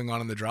harassment going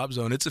on in the drop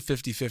zone, it's a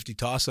 50-50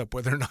 toss-up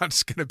whether or not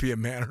it's going to be a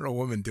man or a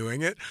woman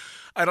doing it.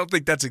 I don't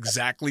think that's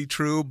exactly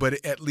true,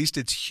 but at least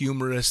it's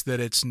humorous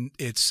that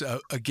it's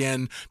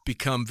again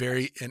become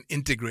very an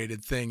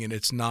integrated thing, and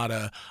it's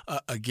not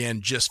again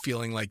just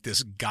feeling like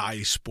this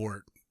guy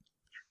sport.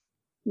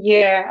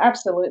 Yeah,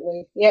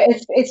 absolutely. Yeah,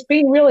 it's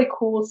been really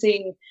cool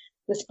seeing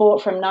the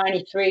sport from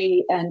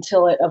 '93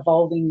 until it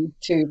evolving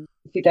to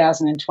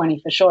 2020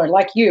 for sure.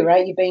 Like you,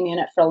 right? You've been in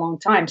it for a long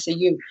time, so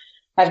you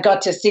have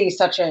got to see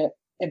such a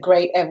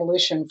great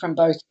evolution from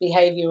both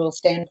behavioral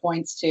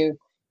standpoints to,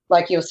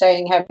 like you're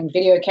saying, having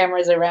video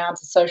cameras around,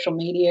 to social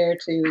media,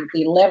 to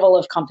the level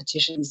of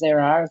competitions there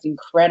are is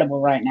incredible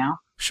right now.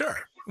 Sure.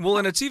 Well,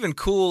 and it's even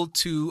cool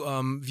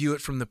to view it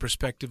from the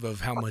perspective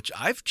of how much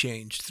I've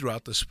changed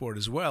throughout the sport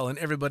as well. And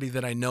everybody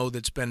that I know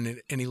that's been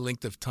in any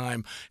length of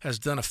time has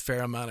done a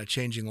fair amount of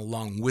changing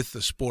along with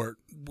the sport,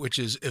 which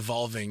is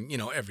evolving,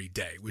 every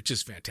day, which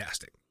is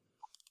fantastic.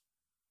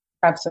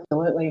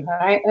 Absolutely.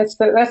 Right. That's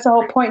the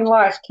whole point in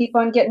life. Keep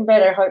on getting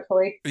better,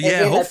 hopefully.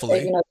 Yeah,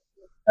 hopefully.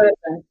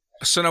 Person.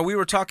 So now we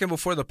were talking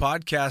before the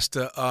podcast.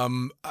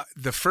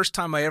 The first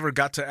time I ever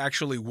got to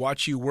actually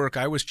watch you work,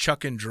 I was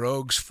chucking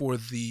drogues for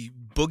the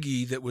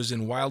boogie that was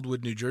in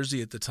Wildwood, New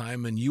Jersey at the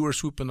time, and you were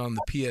swooping on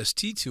the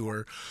PST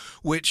tour,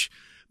 which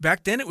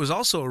back then it was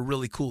also a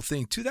really cool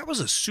thing too. That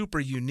was a super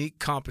unique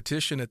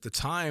competition at the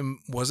time,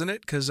 wasn't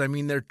it? Because I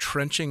mean, they're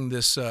trenching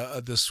this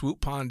the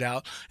swoop pond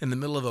out in the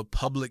middle of a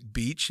public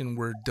beach, and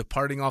we're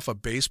departing off a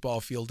baseball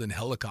field in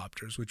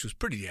helicopters, which was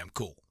pretty damn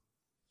cool.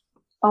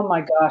 Oh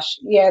my gosh.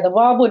 Yeah, the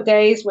Wildwood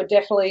days were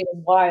definitely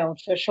wild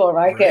for sure,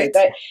 right? Right.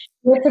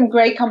 We had some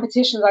great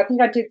competitions. I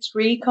think I did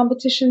 3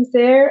 competitions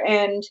there.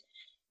 And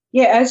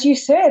yeah, as you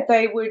said,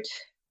 they would,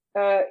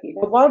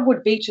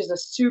 Wildwood Beach is a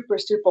super,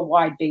 super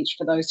wide beach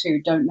for those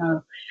who don't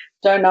know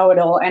it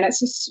all. And it's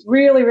just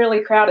really,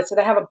 really crowded. So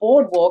they have a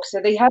boardwalk. So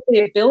they have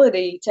the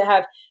ability to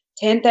have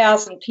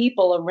 10,000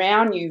 people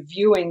around you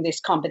viewing this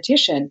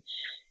competition.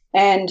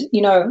 And,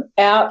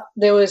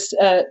 there was,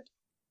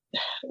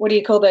 what do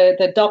you call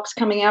the docks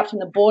coming out from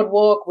the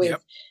boardwalk with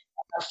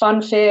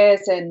fun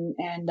fairs and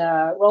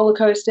roller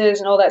coasters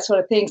and all that sort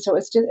of thing. So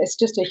it's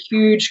just a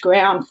huge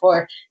ground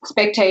for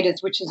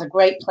spectators, which is a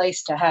great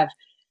place to have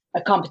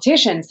a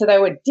competition. So they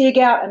would dig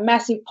out a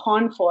massive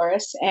pond for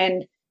us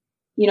and,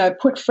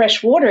 put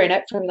fresh water in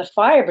it from the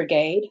fire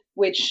brigade,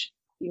 which,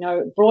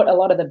 brought a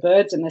lot of the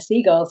birds and the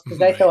seagulls because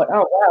they thought,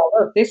 oh, wow,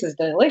 look, this is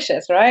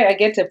delicious, right? I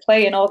get to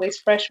play in all this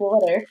fresh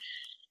water.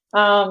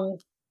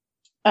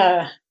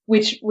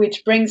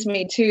 Which brings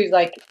me to,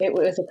 like, it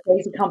was a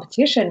crazy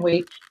competition.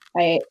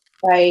 I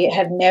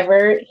have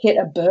never hit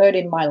a bird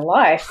in my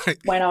life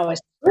when I was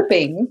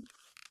swooping,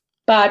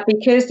 but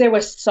because there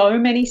were so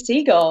many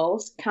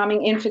seagulls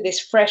coming in for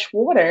this fresh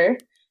water,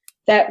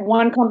 that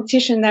one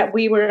competition that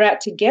we were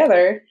at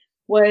together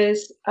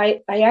was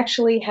I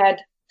actually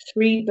had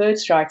 3 bird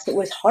strikes. It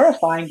was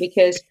horrifying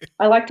because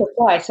I like to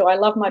fly, so I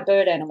love my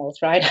bird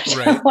animals, right?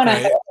 I don't want to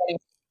have any.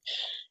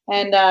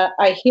 And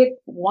I hit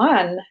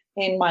one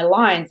in my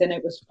lines and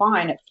it was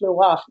fine. It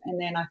flew off. And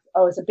then I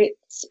was a bit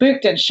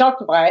spooked and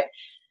shocked by it.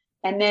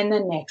 And then the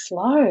next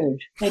load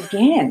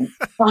again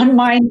on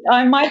my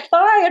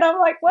thigh. And I'm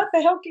like, what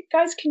the hell,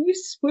 guys, can you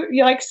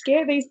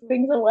scare these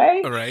things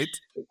away? All right.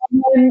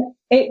 And then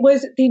it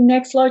was the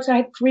next load. So I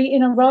had 3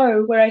 in a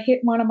row where I hit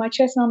one on my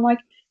chest. And I'm like,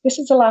 this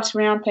is the last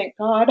round, thank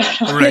God. I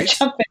don't want to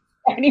jump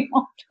in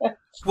anymore.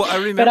 Well,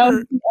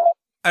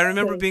 I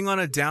remember being on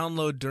a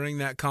download during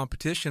that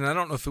competition. I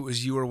don't know if it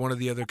was you or one of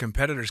the other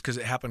competitors because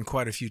it happened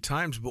quite a few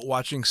times, but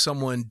watching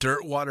someone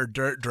dirt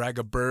drag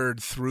a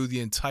bird through the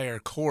entire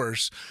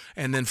course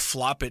and then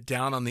flop it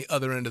down on the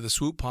other end of the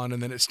swoop pond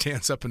and then it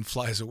stands up and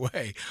flies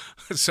away.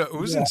 So it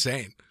was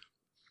insane.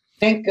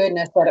 Thank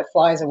goodness that it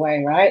flies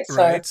away, right?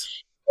 Right.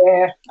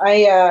 So,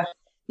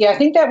 I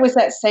think that was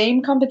that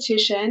same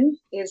competition.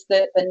 Is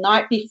that the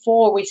night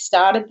before we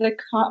started the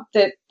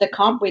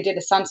comp, we did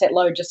a sunset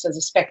load just as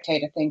a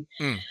spectator thing,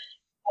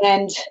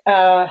 and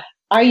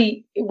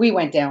we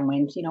went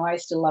downwind. I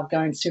still love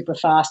going super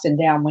fast and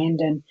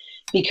downwind, and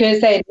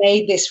because they had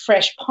made this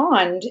fresh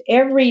pond,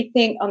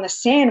 everything on the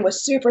sand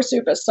was super,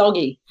 super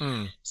soggy.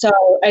 So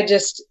I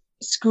just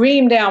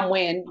screamed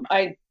downwind.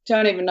 I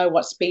don't even know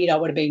what speed I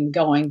would have been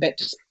going, but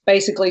just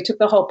basically took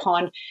the whole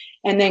pond,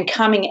 and then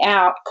coming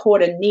out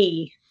caught a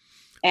knee.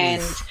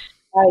 And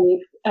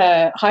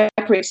I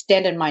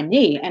hyperextended my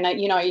knee, and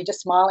you're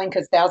just smiling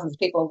because thousands of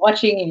people are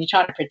watching, and you're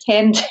trying to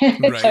pretend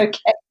it's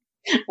okay,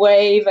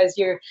 wave as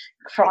you're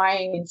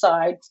crying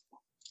inside.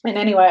 And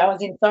anyway, I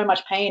was in so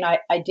much pain.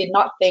 I did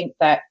not think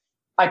that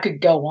I could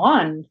go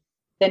on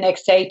the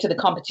next day to the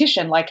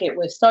competition. Like, it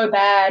was so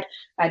bad.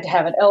 I had to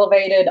have it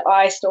elevated,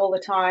 iced all the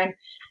time.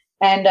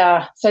 And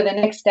so the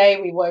next day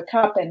we woke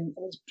up and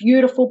it was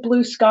beautiful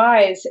blue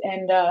skies,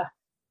 and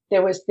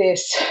there was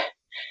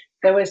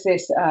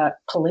this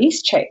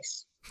police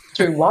chase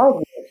through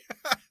Wildwood.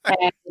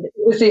 And it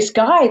was this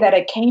guy that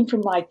had came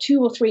from like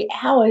 2 or 3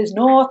 hours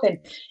north, and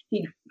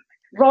he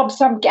robbed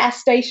some gas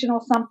station or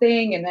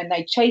something, and then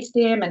they chased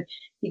him, and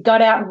he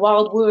got out in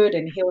Wildwood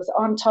and he was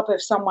on top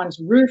of someone's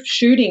roof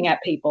shooting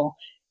at people.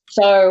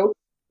 So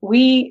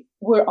we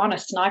were on a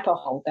sniper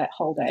hold that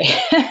whole day.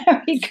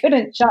 We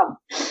couldn't jump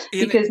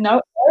because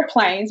no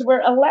airplanes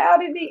were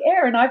allowed in the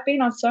air. And I've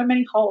been on so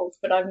many holds,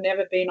 but I've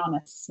never been on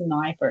a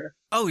sniper.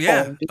 Oh,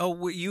 yeah. Hold.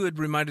 Oh, you had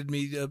reminded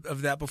me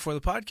of that before the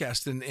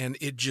podcast, and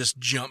it just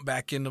jumped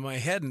back into my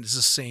head. And it's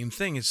the same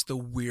thing. It's the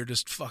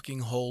weirdest fucking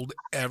hold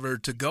ever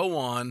to go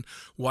on.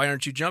 Why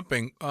aren't you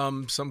jumping?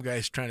 Some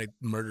guy's trying to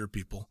murder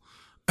people.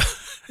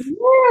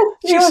 Yes,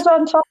 he was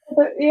on top of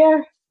it.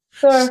 Yeah.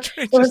 So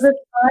it was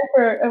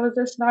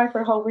a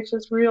sniper hole, which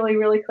was really,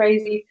 really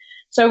crazy.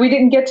 So we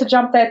didn't get to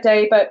jump that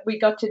day, but we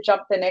got to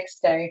jump the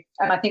next day.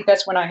 And I think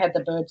that's when I had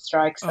the bird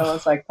strike. So I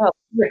was like, oh,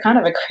 you're kind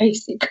of a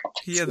crazy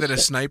competition. Yeah, that a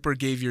sniper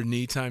gave your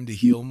knee time to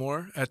heal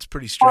more. That's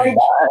pretty strange.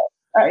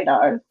 I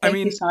know.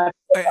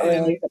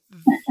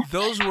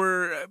 those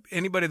were,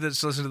 anybody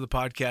that's listened to the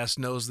podcast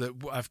knows that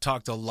I've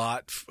talked a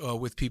lot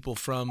with people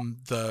from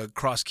the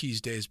Cross Keys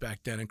days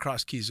back then. And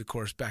Cross Keys, of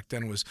course, back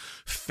then was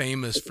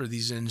famous for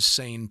these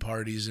insane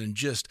parties and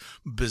just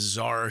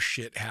bizarre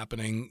shit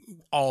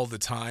happening all the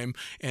time.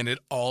 And it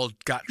all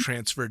got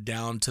transferred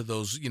down to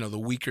those, the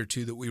week or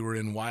two that we were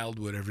in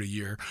Wildwood every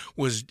year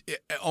was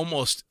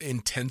almost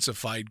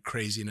intensified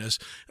craziness,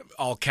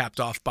 all capped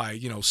off by,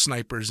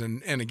 snipers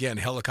and again,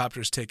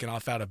 helicopters taking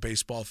off out of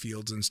baseball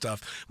fields and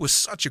stuff. It was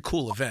such a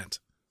cool event.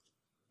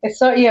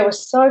 It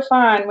was so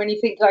fun when you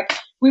think like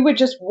we would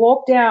just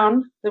walk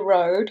down the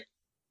road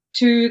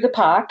to the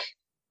park,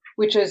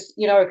 which is,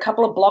 a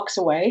couple of blocks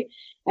away.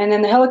 And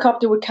then the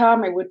helicopter would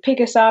come, it would pick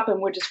us up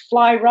and would just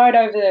fly right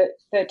over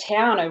the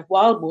town of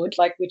Wildwood,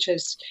 which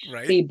is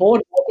the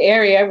boardwalk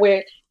area.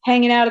 We're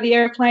hanging out of the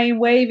airplane,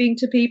 waving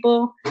to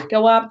people,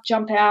 go up,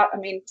 jump out. I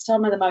mean,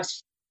 some of the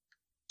most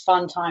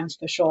fun times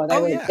for sure.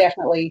 They were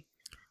definitely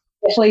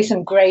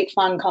some great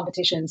fun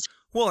competitions.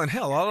 Well, and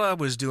hell, all I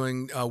was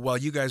doing while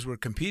you guys were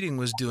competing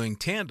was doing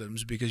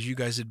tandems because you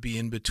guys would be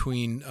in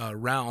between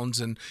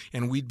rounds and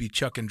we'd be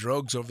chucking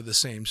drogues over the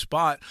same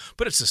spot.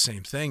 But it's the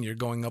same thing. You're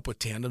going up with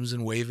tandems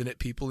and waving at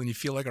people and you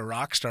feel like a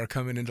rock star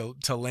coming in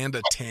to land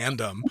a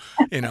tandem,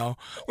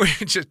 We're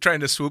just trying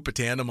to swoop a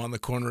tandem on the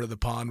corner of the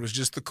pond was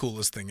just the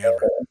coolest thing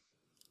ever.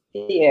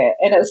 Yeah,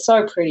 and it's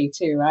so pretty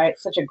too, right?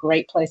 Such a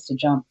great place to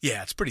jump.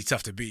 Yeah, it's pretty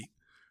tough to beat.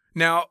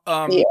 Now,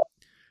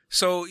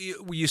 so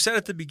you said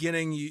at the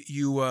beginning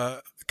you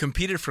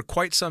competed for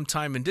quite some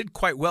time and did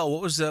quite well.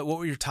 What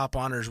were your top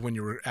honors when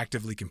you were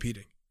actively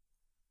competing?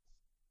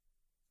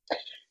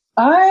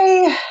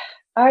 I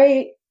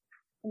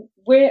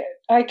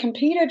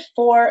competed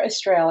for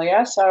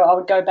Australia, so I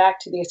would go back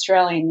to the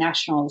Australian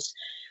Nationals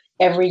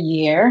every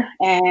year,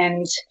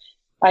 and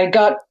I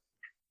got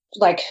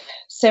like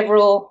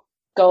several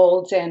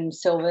golds and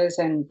silvers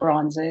and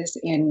bronzes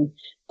in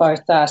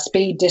both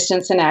speed,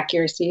 distance, and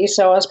accuracy.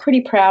 So I was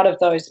pretty proud of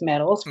those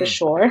medals for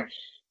sure.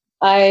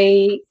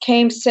 I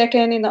came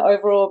second in the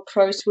overall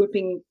pro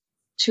swooping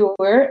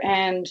tour,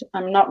 and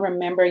I'm not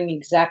remembering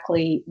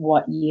exactly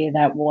what year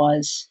that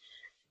was.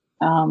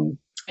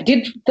 I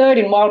did third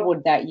in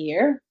Wildwood that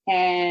year,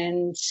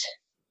 and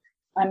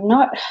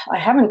I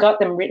haven't got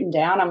them written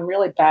down. I'm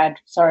really bad.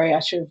 Sorry,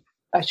 I should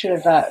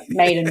have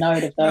made a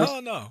note of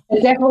those. No.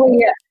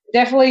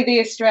 Definitely the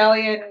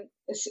Australian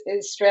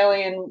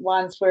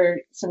ones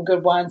were some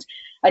good ones.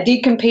 I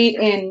did compete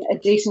in a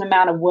decent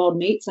amount of world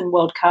meets and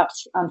world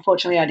cups.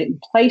 Unfortunately, I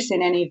didn't place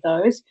in any of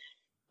those,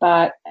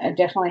 but I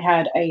definitely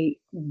had a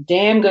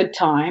damn good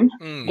time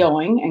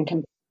going and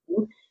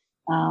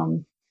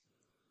competing.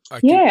 I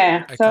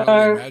can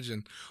only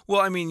imagine. Well,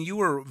 I mean, you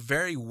were a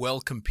very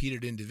well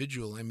competed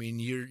individual. I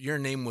mean, your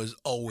name was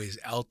always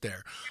out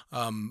there.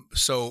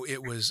 So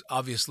it was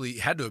obviously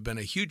had to have been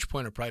a huge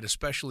point of pride,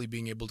 especially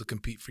being able to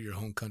compete for your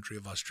home country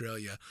of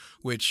Australia,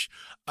 which,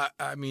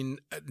 I mean,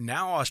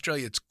 now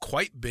Australia, it's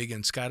quite big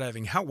in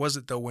skydiving. How was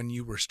it, though, when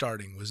you were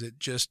starting? Was it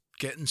just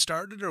getting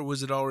started or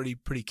was it already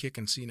pretty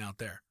kicking scene out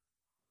there?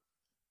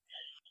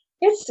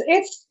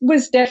 It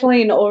was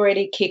definitely an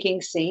already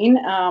kicking scene,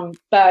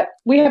 but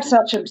we have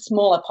such a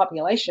smaller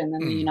population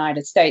than the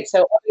United States,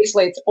 so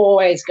obviously it's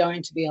always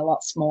going to be a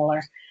lot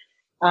smaller.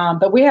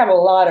 But we have a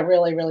lot of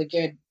really, really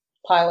good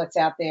pilots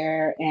out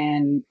there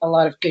and a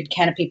lot of good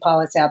canopy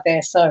pilots out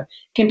there. So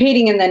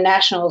competing in the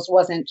nationals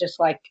wasn't just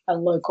like a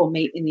local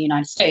meet in the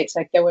United States.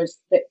 Like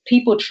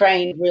people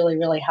trained really,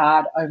 really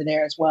hard over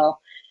there as well.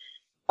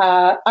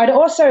 I'd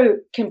also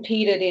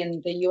competed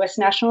in the US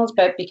Nationals,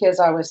 but because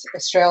I was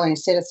Australian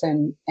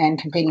citizen and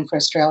competing for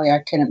Australia, I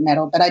couldn't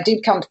medal. But I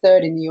did come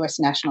third in the US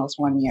Nationals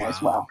one year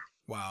as well.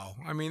 Wow.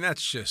 I mean,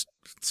 it's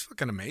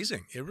fucking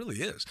amazing. It really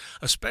is,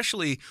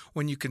 especially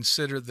when you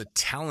consider the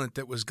talent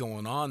that was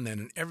going on then,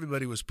 and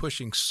everybody was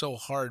pushing so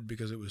hard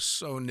because it was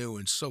so new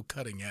and so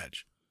cutting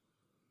edge.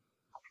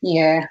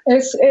 Yeah,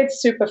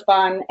 it's super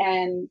fun,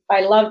 and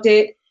I loved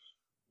it.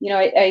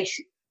 I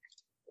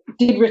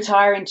did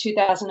retire in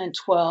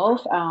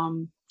 2012.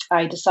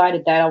 I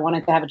decided that I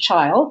wanted to have a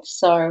child.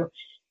 So,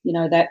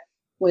 that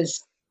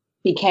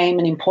became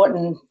an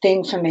important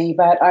thing for me.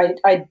 But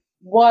I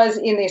was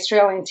in the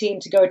Australian team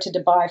to go to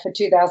Dubai for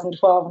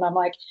 2012. And I'm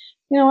like,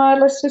 you know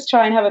what, let's just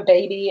try and have a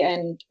baby.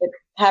 And it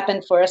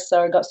happened for us.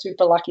 So I got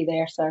super lucky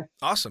there. So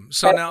awesome.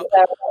 So now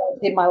I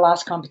did my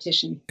last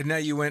competition. And now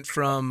you went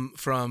from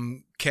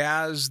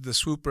Kaz the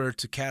swooper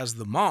to Kaz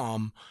the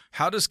mom.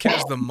 How does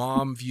Kaz the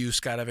mom view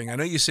skydiving? I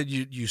know you said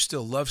you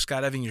still love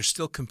skydiving. You're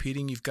still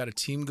competing. You've got a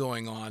team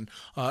going on.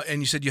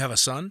 And you said you have a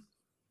son?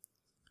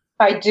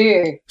 I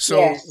do. So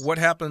yes. What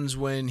happens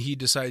when he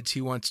decides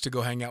he wants to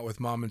go hang out with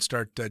mom and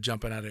start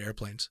jumping out of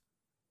airplanes?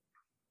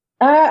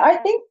 I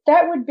think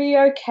that would be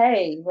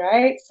okay,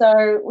 right?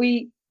 So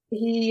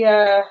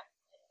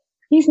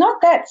he's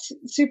not that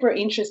super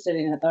interested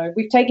in it, though.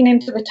 We've taken him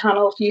to the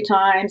tunnel a few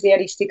times. He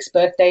had his 6th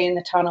birthday in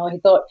the tunnel. He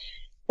thought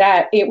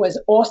that it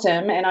was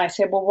awesome. And I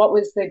said, well, what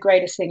was the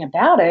greatest thing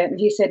about it? And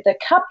he said, the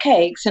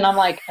cupcakes. And I'm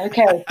like,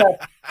 okay, so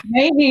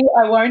maybe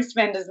I won't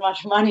spend as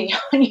much money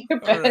on your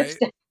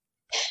birthday.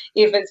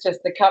 if it's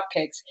just the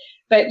cupcakes.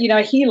 But,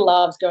 he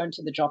loves going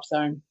to the drop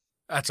zone.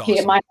 That's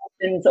awesome. My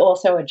husband's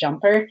also a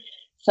jumper.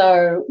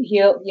 So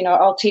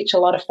I'll teach a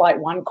lot of Flight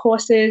 1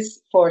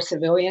 courses for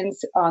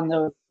civilians on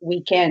the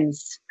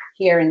weekends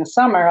here in the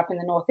summer up in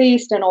the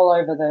Northeast and all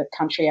over the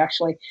country,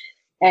 actually.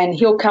 And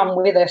he'll come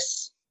with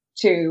us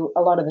to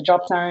a lot of the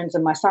drop zones.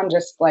 And my son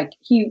just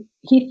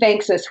he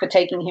thanks us for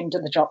taking him to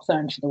the drop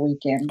zone for the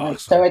weekend. Awesome.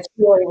 So it's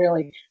really,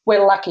 really,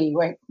 we're lucky.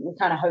 We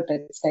kind of hope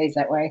it stays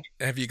that way.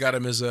 Have you got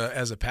him as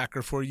a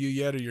packer for you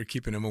yet, or you're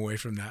keeping him away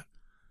from that?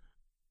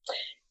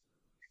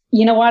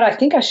 You know what? I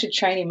think I should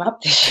train him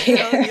up this year.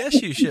 Yes,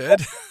 you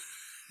should.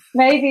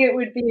 Maybe it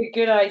would be a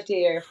good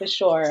idea for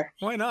sure.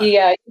 Why not?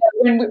 Yeah.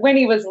 When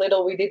he was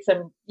little, we did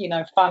some,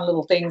 fun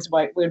little things.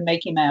 Like we'd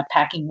make him a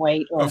packing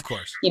weight, or of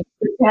course,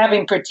 have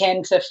him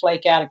pretend to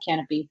flake out a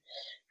canopy.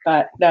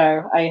 But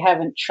no, I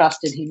haven't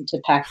trusted him to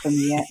pack for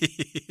me yet.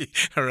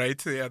 All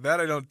right. Yeah, that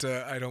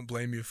I don't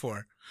blame you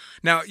for.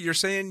 Now, you're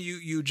saying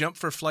you jump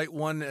for Flight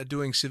 1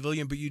 doing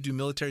civilian, but you do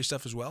military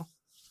stuff as well?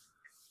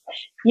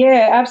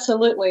 Yeah,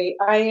 absolutely.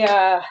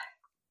 I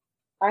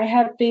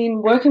have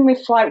been working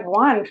with Flight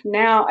 1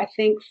 now, I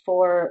think,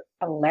 for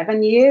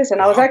 11 years, and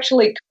wow. I was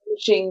actually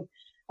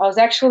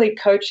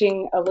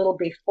coaching a little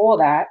before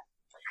that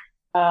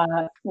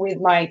with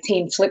my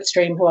team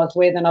Slipstream, who I was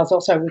with, and I was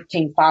also with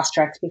Team Fast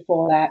Tracks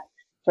before that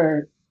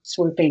for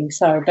swooping.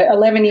 So, but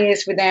 11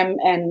 years with them,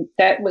 and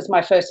that was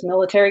my first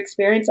military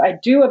experience. I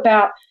do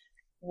about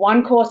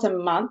one course a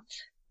month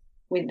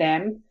with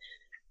them,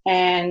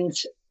 and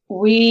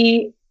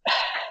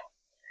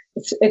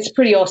it's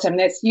pretty awesome.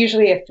 That's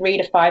usually a 3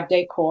 to 5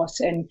 day course,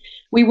 and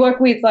we work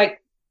with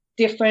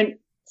different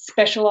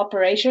special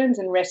operations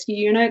and rescue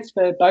units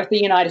for both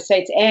the United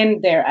States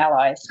and their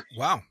allies.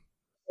 Wow.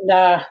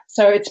 And,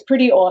 so it's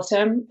pretty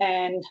awesome,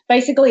 and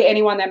basically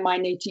anyone that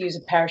might need to use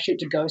a parachute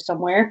to go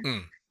somewhere.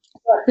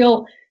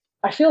 So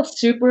I feel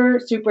super,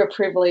 super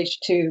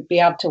privileged to be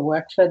able to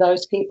work for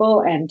those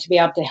people and to be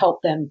able to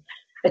help them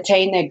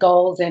attain their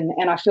goals, and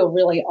I feel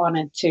really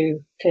honored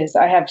too, because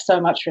I have so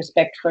much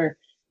respect for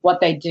what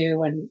they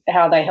do and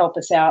how they help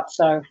us out.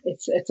 So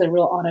it's a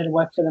real honor to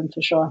work for them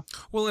for sure.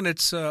 Well, and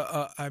it's,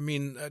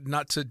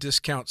 not to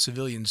discount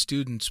civilian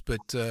students,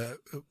 but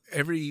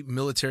every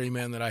military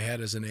man that I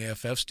had as an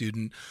AFF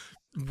student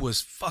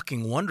was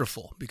fucking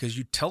wonderful, because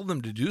you tell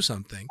them to do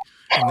something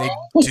and they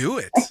do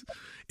it.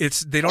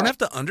 They don't have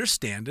to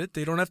understand it.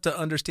 They don't have to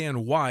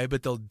understand why,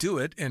 but they'll do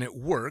it and it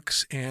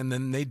works. And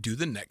then they do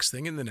the next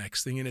thing and the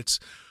next thing, and it's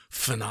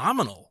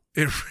phenomenal.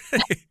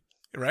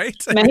 Right?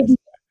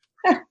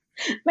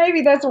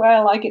 Maybe that's why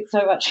I like it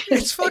so much.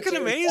 It's fucking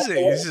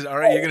amazing. He says, all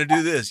right, you're going to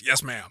do this.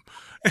 Yes, ma'am.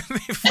 And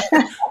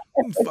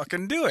they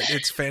fucking do it.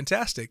 It's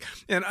fantastic.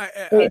 And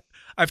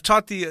I've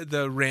taught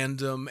the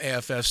random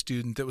AFF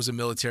student that was a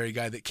military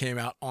guy that came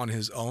out on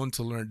his own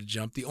to learn to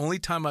jump. The only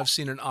time I've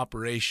seen an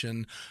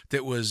operation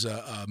that was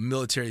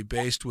military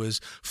based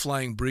was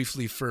flying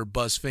briefly for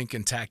Buzz Fink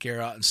and TAC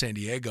Air out in San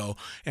Diego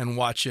and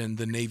watching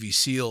the Navy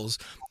SEALs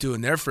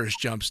doing their first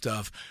jump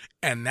stuff.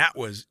 And that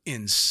was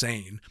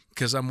insane,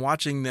 because I'm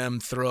watching them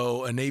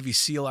throw a Navy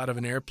SEAL out of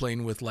an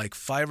airplane with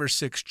 5 or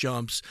 6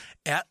 jumps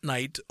at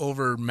night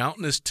over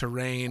mountainous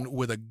terrain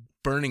with a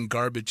burning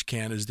garbage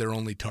can as their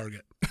only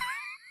target.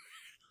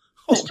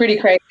 It's pretty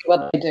crazy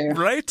what they do.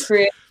 Right?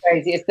 Pretty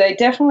crazy. They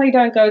definitely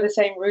don't go the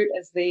same route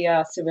as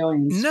the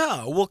civilians.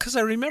 No. Well, because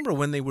I remember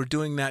when they were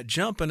doing that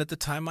jump, and at the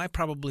time I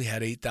probably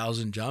had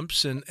 8,000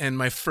 jumps, and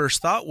my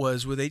first thought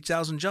was, with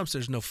 8,000 jumps,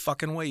 there's no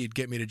fucking way you'd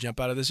get me to jump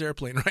out of this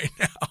airplane right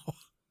now.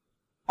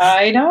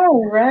 I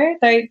know, right?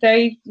 But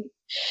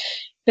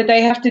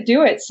they have to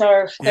do it,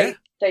 so they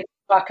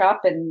buck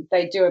up and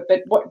they do it.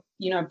 But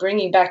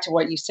bringing back to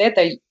what you said,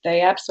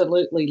 they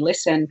absolutely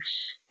listen,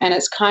 and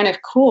it's kind of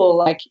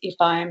cool. If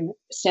I'm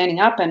standing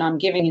up and I'm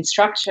giving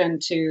instruction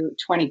to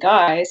 20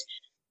 guys,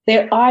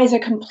 their eyes are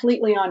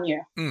completely on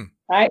you,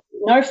 right?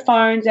 No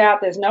phones out.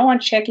 There's no one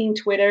checking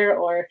Twitter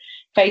or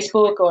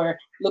Facebook or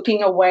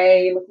looking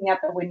away, looking out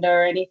the window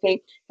or anything.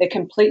 They're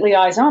completely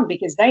eyes on,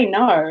 because they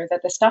know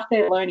that the stuff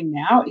they're learning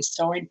now is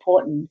so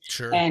important.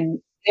 Sure.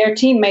 And their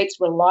teammates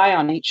rely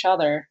on each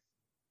other,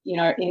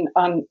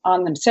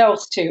 on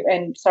themselves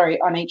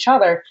on each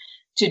other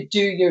to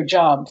do your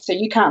job. So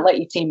you can't let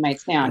your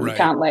teammates down. Right. You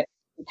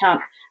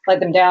can't let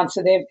them down.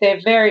 So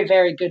they're very,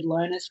 very good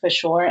learners for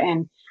sure.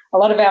 And a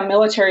lot of our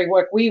military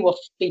work, we will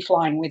be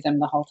flying with them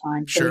the whole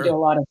time. So Sure. we do a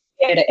lot of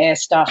air-to-air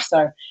stuff.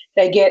 So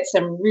they get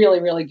some really,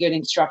 really good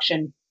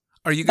instruction.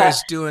 Are you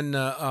guys doing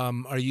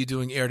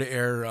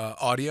air-to-air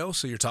audio,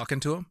 so you're talking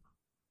to them?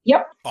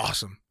 Yep.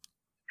 Awesome.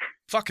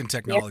 Fucking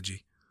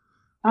technology.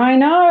 Yep. I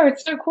know.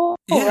 It's so cool,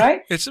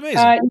 right? It's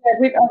amazing.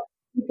 We've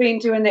been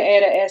doing the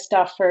air-to-air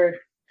stuff for,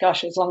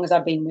 as long as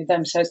I've been with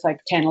them. So it's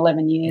 10,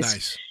 11 years.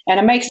 Nice.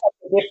 And it makes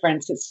a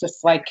difference. It's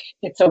just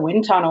it's a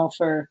wind tunnel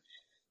for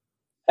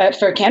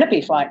a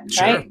canopy flight,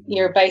 Sure. right?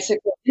 You're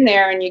basically in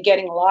there and you're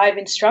getting live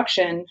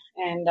instruction,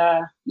 and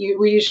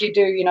we usually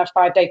do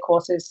 5-day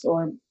courses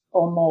or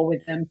more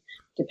with them.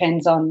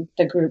 Depends on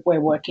the group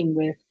we're working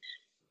with.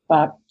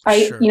 But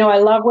Sure. I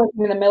love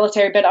working with the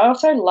military, but I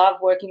also love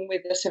working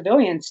with the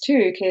civilians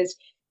too, because,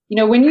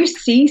 when you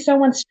see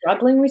someone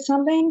struggling with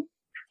something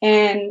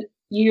and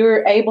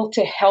you're able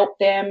to help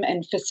them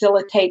and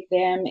facilitate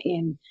them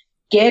in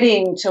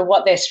getting to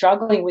what they're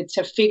struggling with,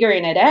 to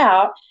figuring it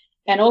out,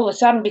 and all of a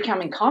sudden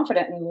becoming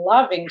confident and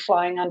loving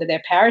flying under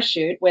their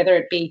parachute, whether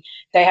it be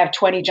they have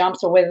 20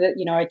 jumps or whether,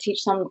 I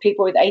teach some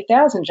people with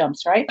 8,000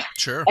 jumps, right?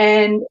 Sure.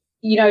 And,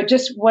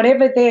 just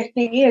whatever their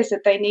thing is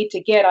that they need to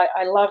get,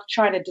 I love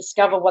trying to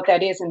discover what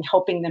that is and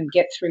helping them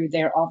get through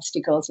their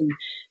obstacles. And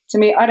to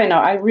me, I don't know,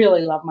 I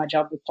really love my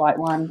job with Flight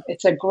One.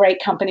 It's a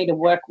great company to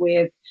work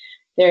with.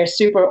 They're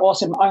super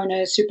awesome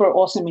owners, super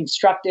awesome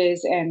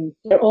instructors, and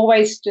they're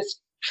always just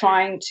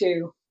trying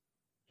to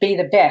be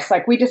the best.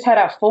 Like, we just had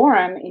our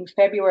forum in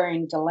February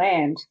in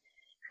DeLand,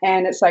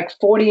 and it's like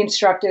 40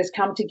 instructors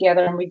come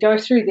together, and we go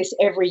through this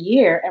every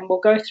year, and we'll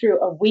go through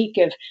a week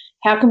of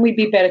how can we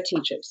be better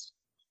teachers?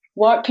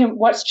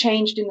 What's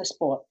changed in the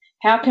sport?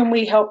 How can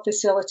we help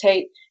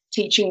facilitate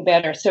teaching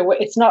better? So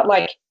it's not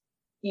like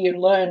you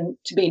learn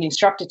to be an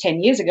instructor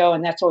 10 years ago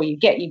and that's all you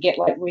get. You get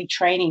like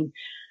retraining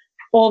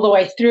all the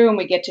way through, and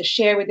we get to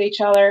share with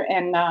each other.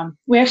 And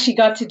we actually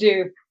got to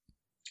do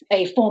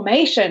a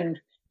formation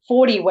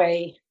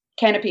 40-way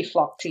canopy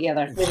flock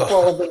together with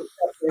all of the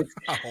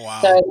instructors. Oh,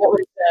 wow. So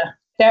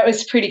that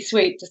was pretty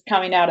sweet, just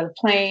coming out of the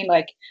plane,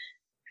 like,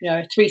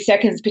 3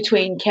 seconds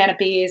between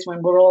canopies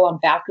when we're all on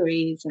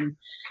Valkyries and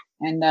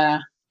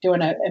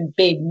doing a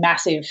big,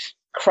 massive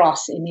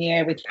cross in the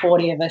air with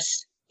 40 of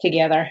us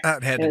together.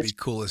 That had to be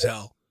cool as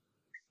hell.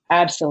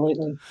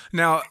 Absolutely.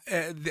 Now,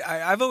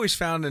 I've always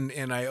found,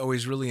 and I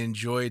always really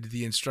enjoyed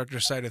the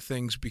instructor side of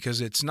things, because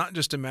it's not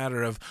just a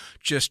matter of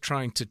just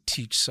trying to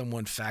teach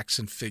someone facts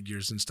and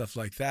figures and stuff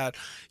like that.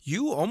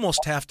 You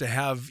almost have to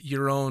have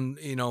your own,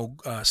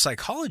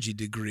 psychology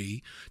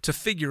degree to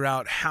figure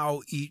out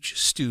how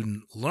each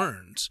student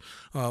learns,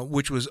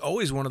 which was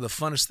always one of the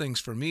funnest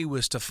things for me,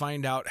 was to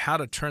find out how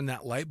to turn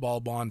that light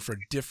bulb on for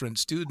different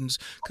students,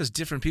 because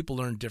different people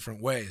learn different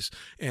ways.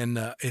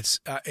 And it's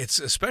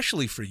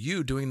especially for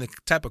you doing the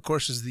type of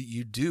courses that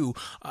you do,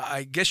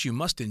 I guess you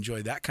must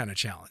enjoy that kind of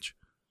challenge.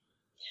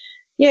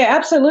 Yeah,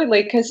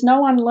 absolutely, because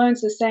no one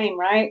learns the same,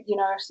 right?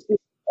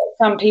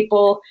 Some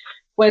people,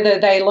 whether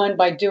they learn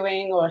by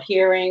doing or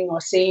hearing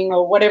or seeing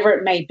or whatever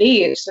it may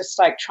be, it's just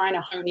like trying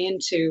to hone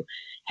into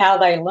how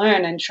they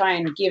learn and try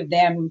and give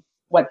them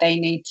what they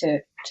need to.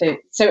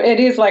 So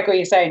it is like what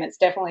you're saying, it's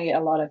definitely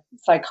a lot of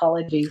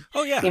psychology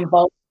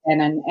involved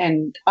in,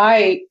 and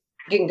I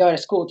didn't go to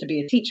school to be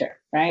a teacher,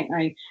 right?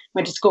 I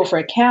went to school for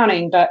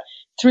accounting, but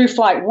through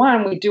Flight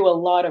One, we do a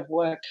lot of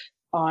work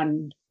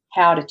on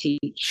how to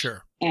teach.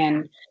 Sure.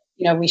 And,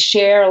 we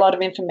share a lot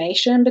of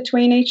information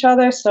between each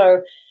other.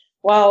 So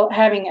while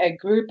having a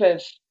group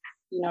of,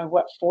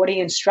 40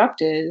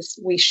 instructors,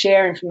 we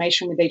share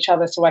information with each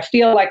other. So I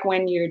feel like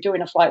when you're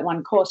doing a Flight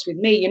One course with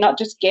me, you're not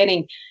just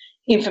getting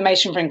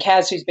information from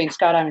Kaz, who's been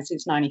skydiving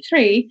since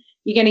 93.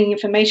 You're getting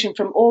information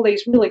from all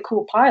these really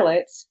cool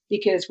pilots,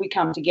 because we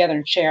come together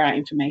and share our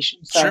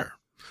information. So sure,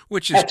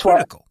 which is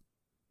critical.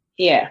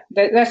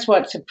 That's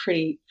what's a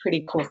pretty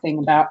cool thing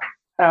about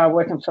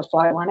working for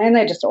Flight One, and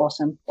they're just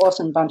awesome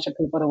bunch of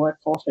people to work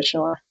for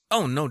sure.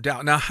 Oh, no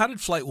doubt. Now, how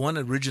did Flight One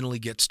originally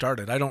get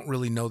started? I don't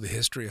really know the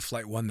history of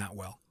Flight One that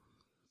well.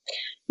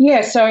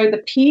 Yeah, so the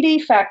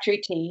PD factory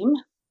team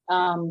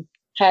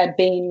had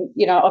been,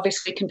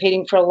 obviously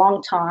competing for a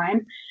long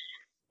time,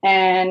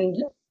 and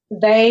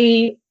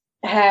they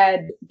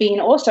had been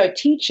also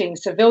teaching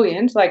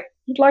civilians, like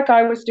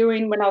I was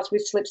doing when I was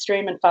with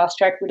Slipstream and Fast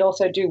Track. We'd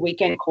also do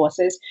weekend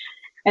courses,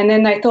 and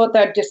then they thought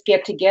they'd just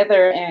get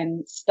together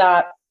and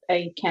start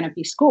a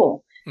canopy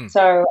school.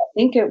 So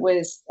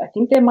I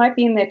think they might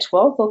be in their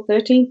 12th or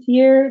 13th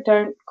year.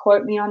 Don't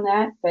quote me on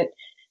that, but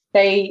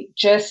they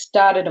just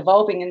started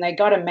evolving, and they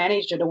got a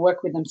manager to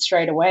work with them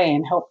straight away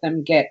and help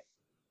them get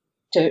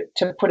to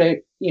put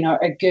a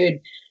good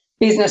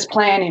business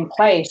plan in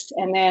place.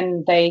 And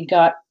then they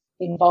got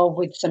involved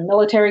with some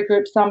military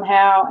groups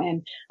somehow.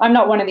 And I'm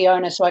not one of the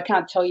owners, so I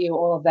can't tell you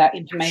all of that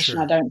information.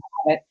 Sure. I don't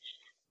have it.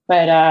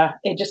 But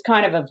it just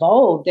kind of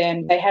evolved,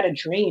 and they had a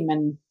dream,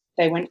 and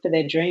they went for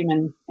their dream,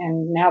 and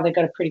now they've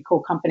got a pretty cool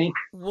company.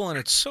 Well, and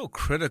it's so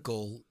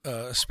critical,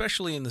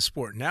 especially in the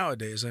sport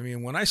nowadays. I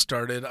mean, when I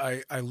started,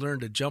 I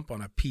learned to jump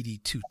on a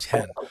PD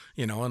 210,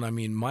 and I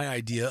mean, my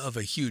idea of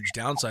a huge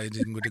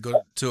downsizing would to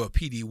go to a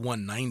PD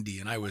 190,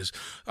 and I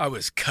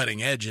was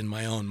cutting edge in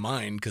my own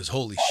mind, because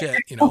holy shit,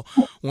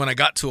 when I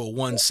got to a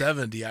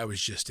 170, I was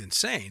just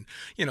insane,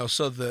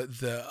 so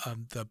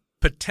the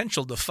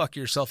potential to fuck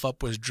yourself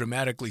up was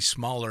dramatically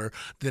smaller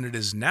than it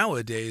is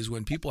nowadays,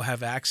 when people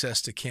have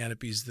access to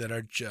canopies that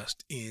are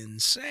just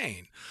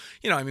insane.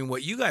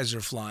 What you guys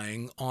are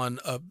flying on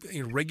a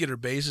regular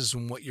basis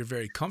and what you're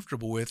very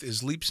comfortable with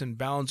is leaps and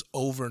bounds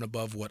over and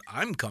above what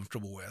I'm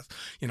comfortable with.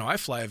 I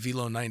fly a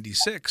Velo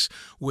 96,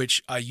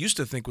 which I used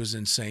to think was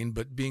insane,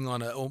 but being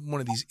on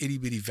one of these itty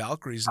bitty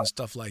Valkyries and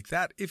stuff like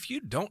that, if you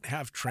don't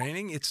have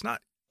training, it's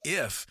not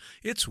if,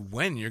 it's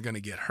when you're going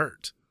to get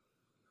hurt.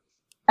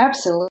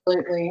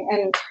 Absolutely.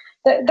 And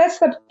that's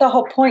the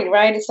whole point,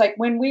 right? It's like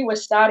when we were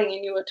starting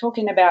and you were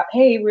talking about,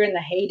 hey, we're in the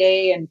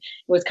heyday and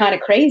it was kind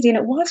of crazy. And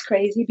it was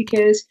crazy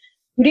because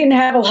we didn't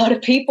have a lot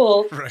of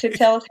people to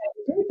tell us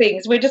how to do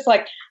things. We're just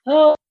like,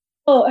 oh,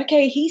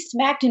 okay, he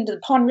smacked into the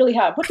pond really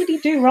hard. What did he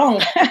do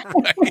wrong?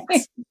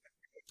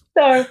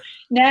 So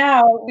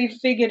now we've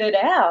figured it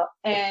out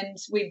and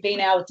we've been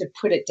able to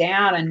put it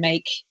down and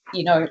make,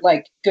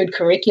 like good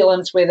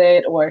curriculums with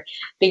it, or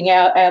being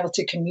able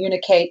to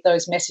communicate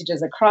those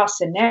messages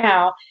across. And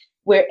now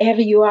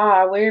wherever you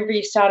are, wherever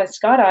you started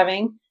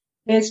skydiving,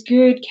 there's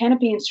good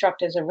canopy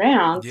instructors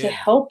around to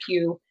help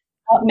you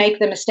not make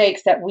the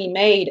mistakes that we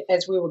made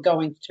as we were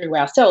going through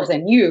ourselves.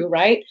 And you,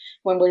 right,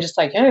 when we're just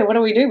like, hey, what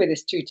do we do with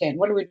this 210?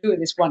 What do we do with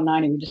this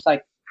 190? We just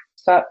like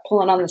start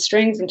pulling on the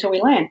strings until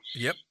we land.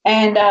 Yep.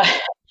 And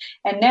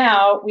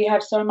now we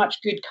have so much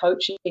good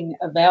coaching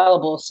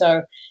available.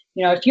 So,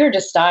 if you're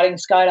just starting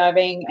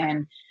skydiving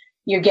and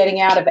you're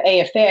getting out of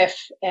AFF,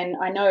 and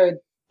I know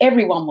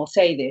everyone will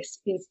say this,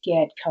 is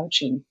get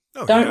coaching.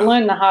 Don't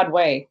learn the hard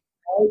way.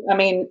 Right? I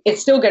mean,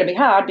 it's still going to be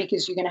hard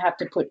because you're going to have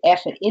to put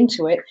effort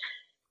into it,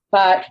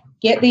 but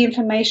get the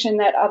information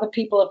that other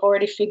people have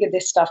already figured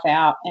this stuff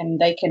out, and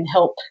they can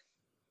help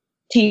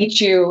teach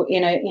you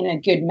in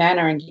a good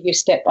manner and give you a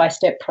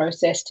step-by-step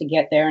process to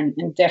get there.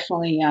 And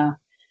definitely,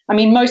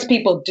 most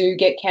people do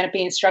get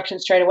canopy instruction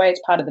straight away.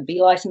 It's part of the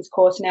B license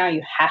course now.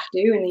 You have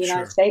to in the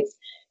United States.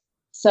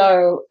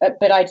 So,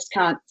 but I just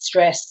can't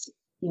stress,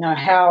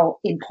 how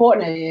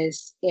important it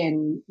is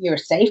in your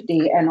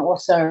safety and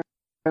also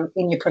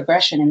in your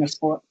progression in the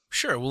sport.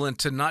 Sure. Well, and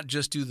to not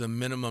just do the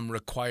minimum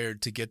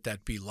required to get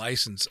that B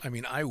license. I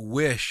mean, I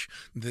wish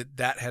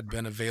that had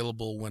been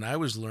available when I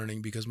was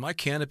learning, because my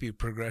canopy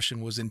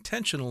progression was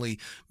intentionally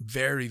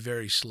very,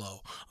 very slow.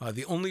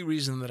 The only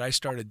reason that I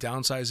started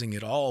downsizing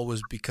at all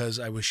was because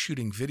I was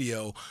shooting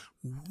video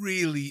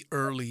really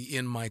early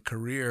in my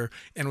career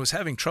and was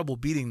having trouble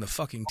beating the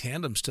fucking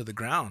tandems to the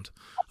ground.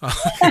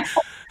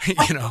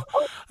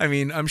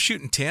 I'm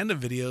shooting tandem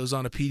videos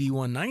on a PD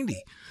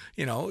 190.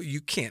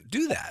 You can't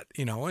do that,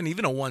 and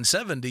even a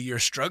 170, you're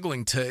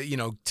struggling to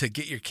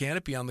get your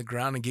canopy on the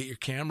ground and get your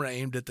camera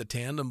aimed at the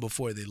tandem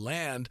before they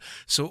land.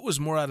 So it was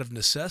more out of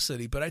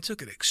necessity, but I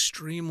took it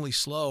extremely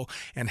slow.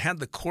 And had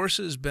the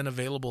courses been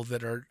available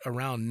that are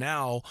around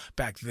now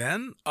back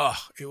then,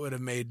 it would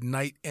have made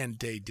night and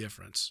day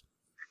difference.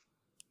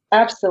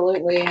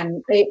 Absolutely.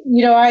 And,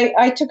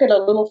 I took it a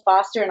little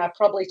faster, and I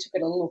probably took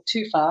it a little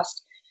too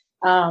fast.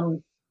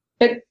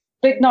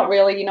 But not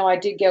really. I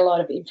did get a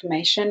lot of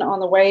information on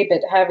the way,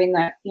 but having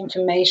that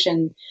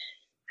information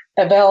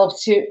available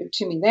to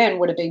me then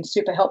would have been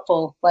super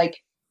helpful. Like,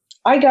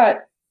 I got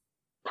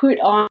put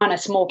on a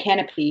small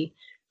canopy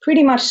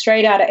pretty much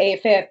straight out of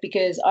AFF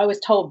because I was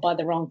told by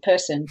the wrong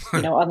person,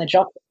 on the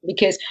job,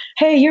 because,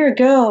 hey, you're a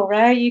girl,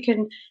 right? You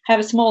can have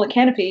a smaller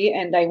canopy,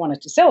 and they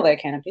wanted to sell their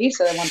canopy,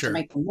 so they wanted to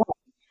make them more.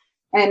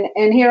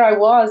 And here I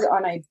was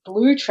on a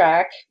blue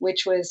track,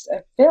 which was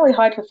a fairly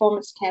high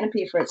performance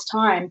canopy for its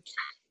time.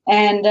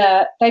 And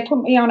they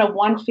put me on a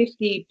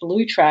 150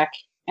 blue track,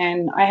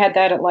 and I had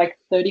that at like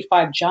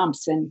 35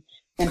 jumps. And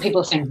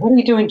people are saying, what are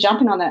you doing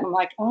jumping on that? And I'm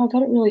like, I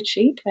got it really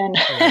cheap. And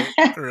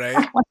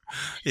right.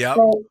 Yeah.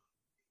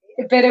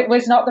 But it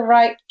was not the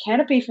right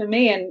canopy for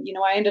me. And,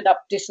 I ended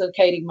up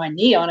dislocating my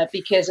knee on it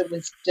because it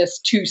was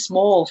just too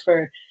small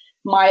for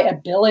my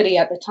ability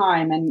at the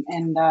time.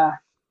 And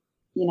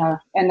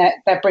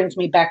that brings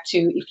me back to,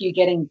 if you're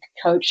getting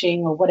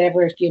coaching or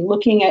whatever, if you're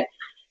looking at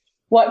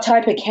what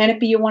type of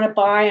canopy you want to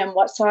buy and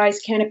what size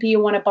canopy you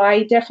want to buy,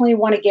 you definitely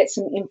want to get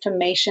some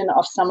information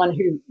off someone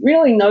who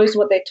really knows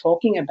what they're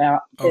talking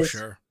about. Oh,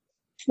 sure.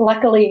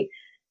 Luckily,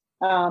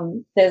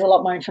 there's a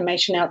lot more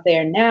information out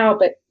there now,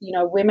 but,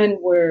 women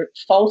were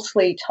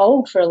falsely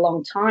told for a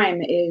long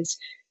time is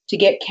to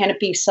get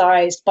canopy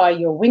sized by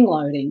your wing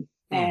loading.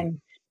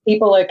 And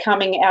people are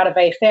coming out of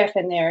AFF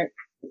and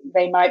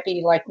they might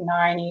be like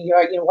 90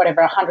 or, 100,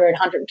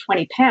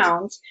 120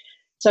 pounds.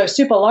 So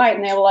super light,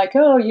 and they were like,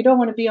 oh, you don't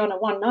want to be on a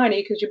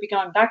 190 because you'll be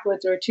going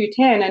backwards, or a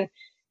 210. And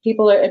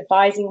people are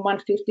advising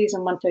 150s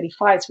and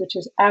 135s, which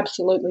is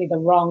absolutely the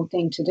wrong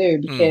thing to do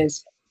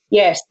because,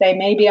 yes, they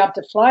may be able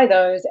to fly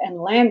those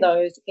and land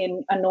those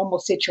in a normal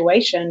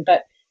situation,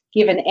 but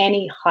given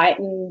any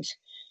heightened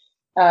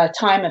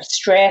time of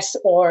stress,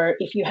 or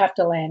if you have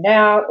to land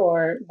out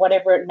or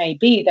whatever it may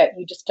be, that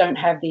you just don't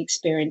have the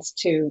experience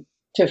to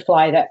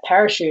fly that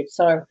parachute.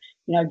 So,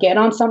 get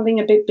on something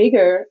a bit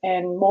bigger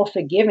and more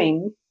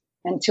forgiving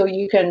until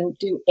you can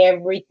do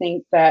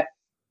everything that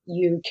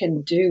you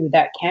can do with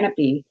that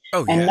canopy.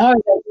 And know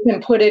that you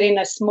can put it in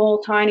a small,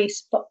 tiny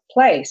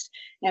place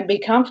and be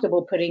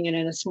comfortable putting it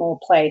in a small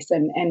place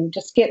and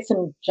just get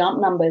some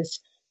jump numbers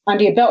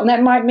under your belt. And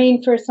that might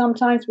mean for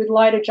sometimes with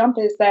lighter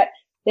jumpers that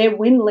their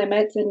wind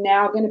limits are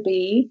now going to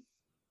be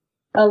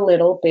a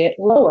little bit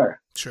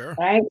lower. Sure.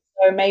 Right?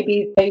 So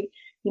maybe they,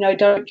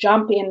 don't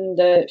jump in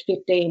the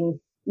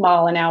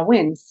 15-mile-an-hour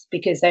winds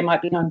because they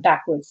might be going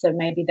backwards. So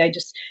maybe they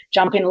just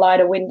jump in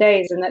lighter wind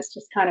days, and that's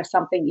just kind of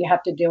something you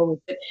have to deal with.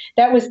 But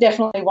that was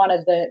definitely one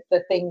of the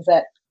things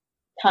that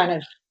kind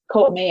of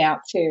caught me out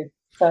too.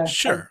 So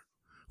Sure.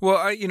 Well,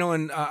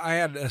 I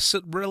had a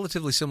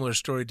relatively similar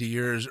story to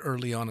yours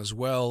early on as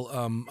well.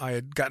 I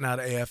had gotten out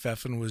of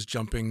AFF and was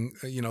jumping,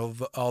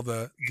 all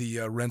the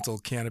rental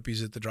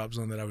canopies at the drop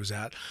zone that I was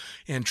at,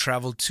 and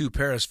traveled to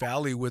Paris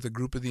Valley with a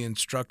group of the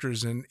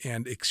instructors and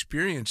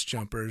experienced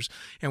jumpers.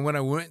 And when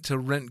I went to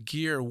rent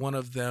gear, one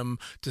of them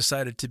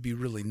decided to be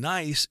really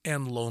nice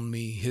and loan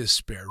me his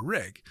spare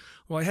rig.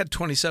 Well, I had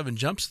 27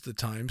 jumps at the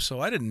time,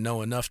 so I didn't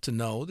know enough to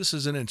know this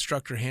is an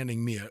instructor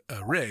handing me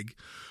a rig,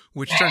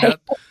 which turned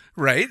out,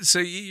 right? So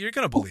you're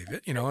going to believe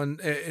it, and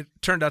it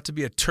turned out to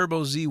be a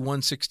Turbo Z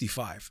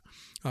 165,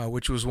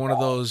 which was one of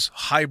those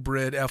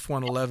hybrid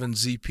F111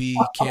 ZP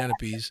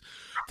canopies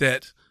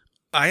that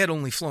I had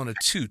only flown a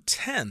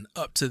 210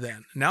 up to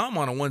then. Now I'm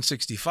on a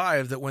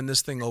 165 that when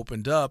this thing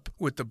opened up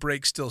with the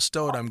brakes still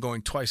stowed, I'm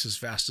going twice as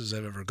fast as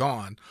I've ever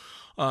gone.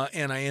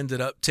 And I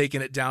ended up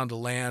taking it down to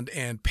land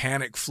and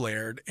panic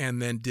flared, and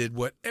then did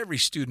what every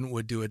student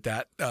would do at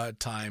that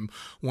time.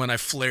 When I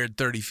flared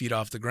 30 feet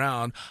off the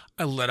ground,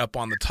 I let up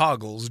on the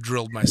toggles,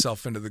 drilled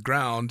myself into the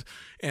ground,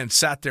 and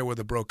sat there with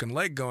a broken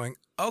leg going,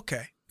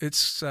 okay,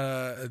 this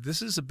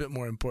is a bit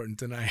more important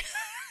than I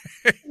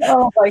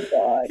oh my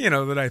God.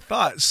 That I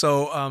thought.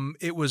 So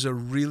it was a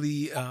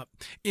really,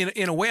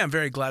 in a way, I'm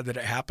very glad that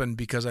it happened,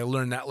 because I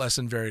learned that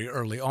lesson very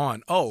early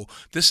on. Oh,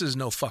 this is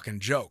no fucking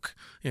joke,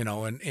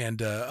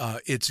 and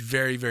it's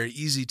very, very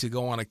easy to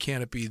go on a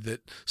canopy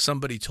that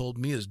somebody told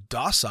me is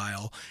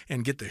docile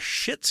and get the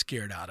shit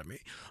scared out of me,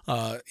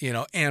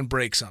 and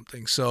break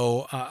something.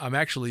 So I'm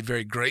actually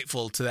very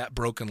grateful to that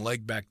broken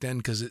leg back then,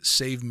 because it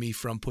saved me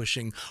from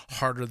pushing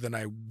harder than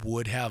I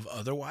would have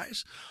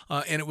otherwise.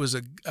 And it was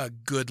a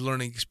good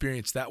learning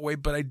experience that way,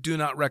 but I do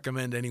not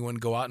recommend anyone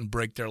go out and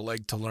break their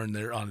leg to learn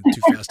they're on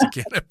too fast a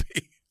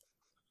canopy.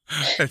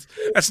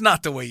 That's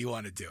not the way you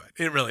want to do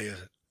it. It really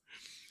isn't.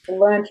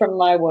 Learn from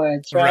my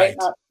words, right?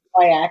 Not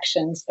my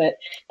actions, but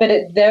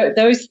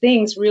those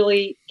things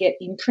really get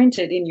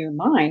imprinted in your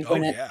mind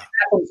when it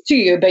happens to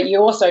you, but you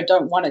also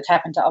don't want it to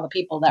happen to other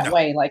people that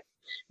way. Like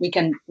we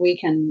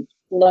can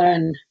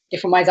learn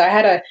different ways. I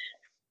had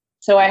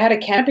a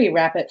canopy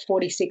wrap at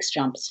 46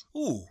 jumps.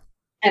 Ooh.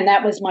 And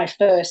that was my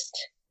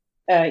first,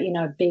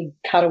 big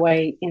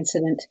cutaway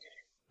incident.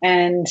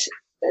 And,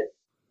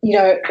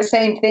 the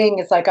same thing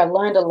is like I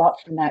learned a lot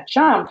from that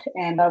jump.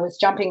 And I was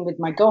jumping with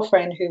my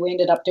girlfriend, who we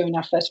ended up doing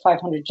our first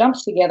 500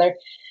 jumps together.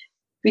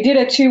 We did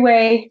a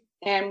two-way,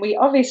 and we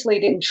obviously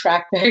didn't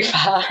track very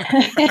far.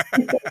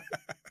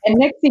 And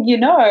next thing you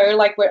know,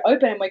 like we're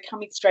open and we're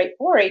coming straight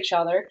for each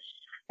other.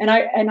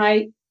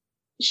 And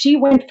she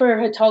went for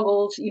her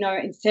toggles,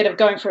 instead of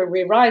going for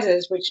rear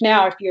risers, which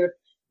now if you're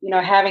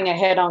having a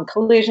head-on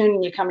collision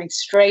and you're coming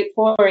straight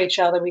for each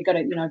other, we've got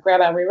to,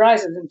 grab our rear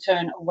risers and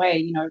turn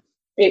away,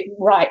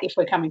 if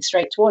we're coming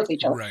straight towards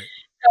each other. Right.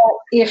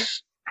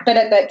 But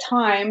at that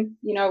time,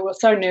 we're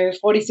so new,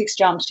 46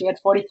 jumps, she had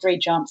 43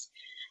 jumps,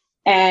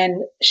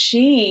 and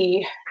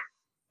she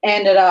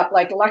ended up,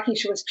 lucky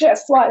she was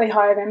just slightly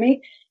higher than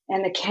me,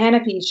 and the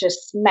canopy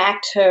just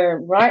smacked her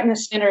right in the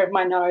center of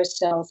my nose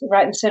cells,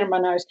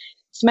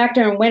 smacked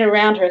her and went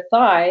around her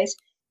thighs.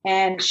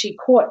 And she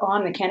caught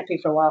on the canopy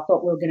for a while. I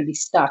thought we were going to be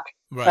stuck.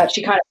 Right. But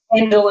she kind of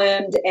penduled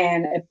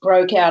and it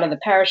broke out of the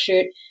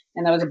parachute.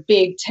 And there was a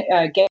big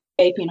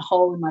gaping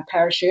hole in my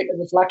parachute. It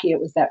was lucky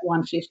it was that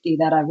 150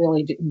 that I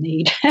really didn't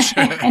need.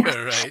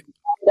 Right.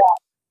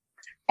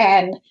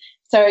 And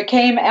so it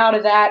came out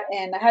of that,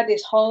 and I had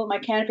this hole in my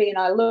canopy, and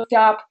I looked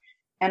up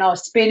and I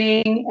was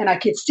spinning and I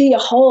could see a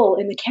hole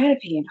in the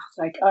canopy. And I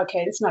was like,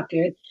 okay, that's not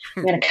good.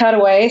 I'm going to cut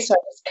away. So I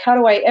just cut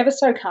away ever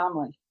so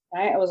calmly.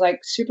 Right? I was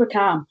like super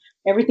calm.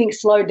 Everything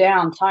slowed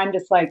down. Time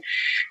just right.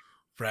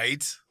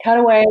 Cut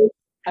away.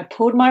 I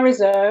pulled my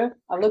reserve.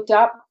 I looked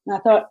up and I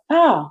thought,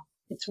 oh,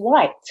 it's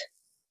white.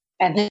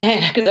 And then,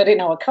 because I didn't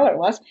know what color it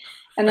was.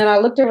 And then I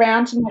looked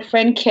around to my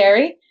friend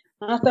Carrie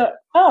and I thought,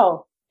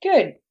 oh,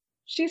 good.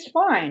 She's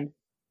fine.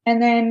 And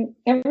then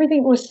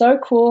everything was so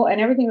cool and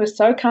everything was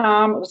so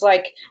calm. It was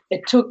like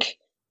it took,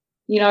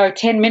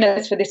 10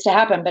 minutes for this to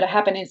happen, but it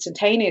happened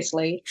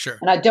instantaneously. Sure.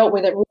 And I dealt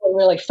with it really,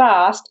 really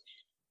fast.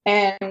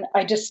 And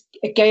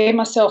it gave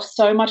myself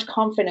so much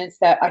confidence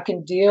that I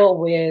can deal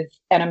with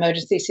an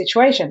emergency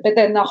situation. But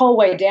then the whole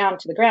way down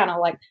to the ground, I'm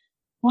like,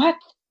 what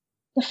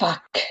the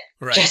fuck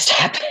just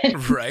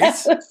happened? Right.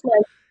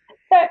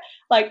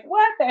 Like,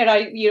 what? And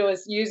I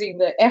was using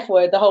the F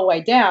word the whole way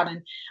down.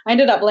 And I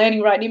ended up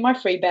landing right near my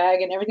free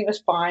bag and everything was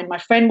fine. My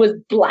friend was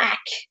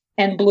black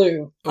and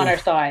blue on her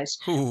thighs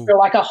for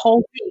like a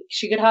whole week.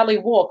 She could hardly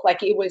walk.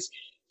 Like it was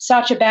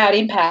such a bad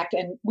impact.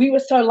 And we were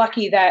so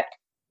lucky that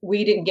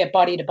we didn't get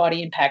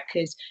body-to-body impact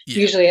because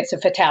usually it's a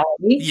fatality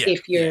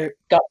if you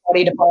got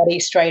body-to-body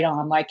straight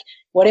on. Like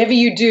whatever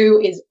you do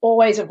is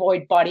always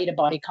avoid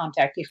body-to-body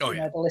contact. If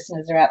the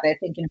listeners are out there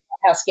thinking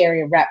about how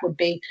scary a wrap would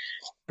be,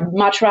 I'd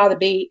much rather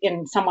be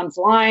in someone's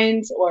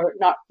lines or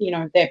not,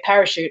 their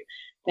parachute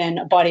than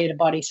a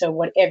body-to-body. So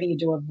whatever you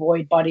do,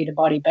 avoid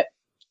body-to-body. But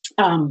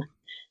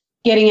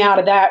getting out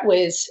of that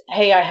was,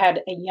 hey, I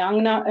had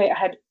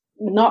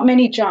not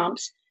many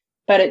jumps,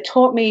 but it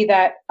taught me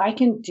that I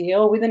can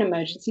deal with an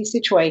emergency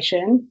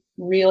situation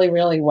really,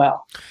 really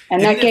well.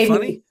 And Isn't that it gave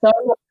funny? me so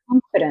much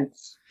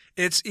confidence.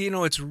 It's,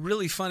 it's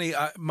really funny.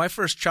 My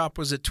first chop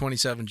was at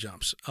 27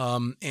 jumps.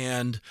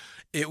 And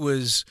it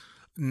was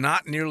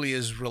not nearly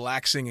as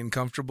relaxing and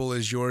comfortable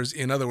as yours.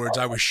 In other words,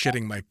 I was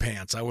shitting my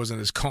pants. I wasn't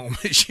as calm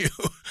as you,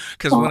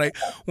 because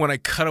when I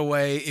cut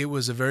away, it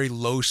was a very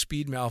low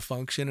speed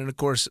malfunction. And of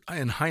course,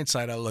 in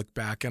hindsight, I look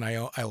back and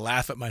I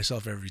laugh at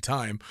myself every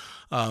time.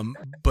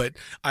 But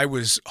I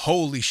was,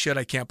 holy shit,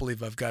 I can't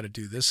believe I've got to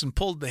do this, and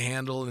pulled the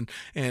handle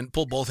and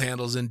pulled both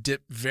handles and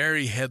dipped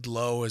very head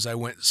low as I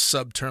went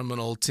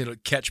sub-terminal to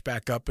catch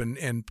back up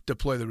and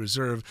deploy the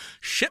reserve,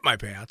 shit my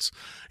pants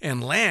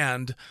and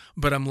land,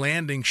 but I'm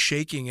landing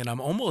shaking, and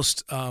I'm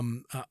almost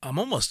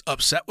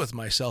upset with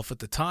myself at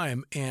the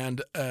time.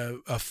 And a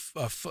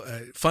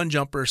fun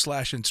jumper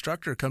 /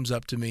 instructor comes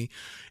up to me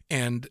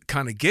and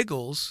kind of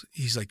giggles.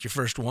 He's like, "Your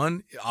first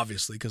one?"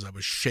 Obviously, because I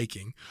was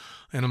shaking.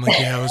 And I'm like,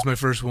 "Yeah, it was my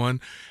first one."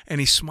 And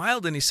he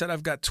smiled and he said,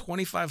 "I've got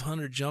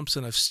 2,500 jumps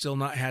and I've still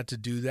not had to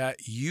do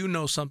that. You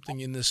know something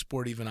in this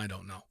sport even I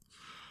don't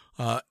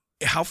know."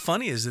 How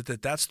funny is it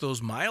that that's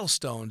those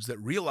milestones, that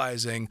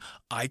realizing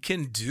I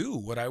can do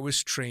what I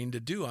was trained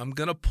to do. I'm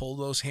going to pull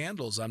those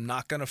handles. I'm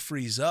not going to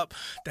freeze up.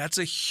 That's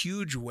a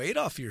huge weight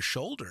off your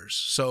shoulders.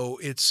 So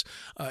it's,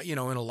 in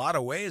a lot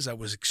of ways, I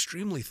was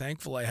extremely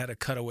thankful I had a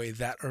cutaway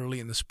that early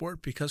in the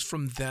sport, because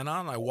from then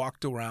on, I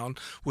walked around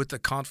with the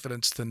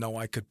confidence to know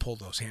I could pull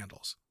those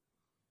handles.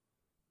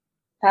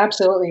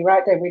 Absolutely,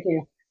 right there with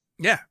you.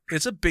 Yeah,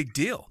 it's a big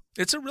deal.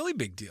 It's a really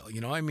big deal.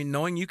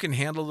 Knowing you can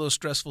handle those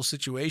stressful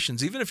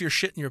situations, even if you're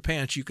shitting your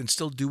pants, you can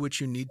still do what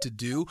you need to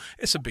do.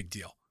 It's a big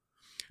deal.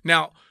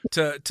 Now,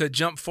 to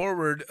jump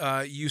forward,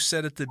 you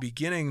said at the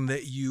beginning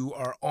that you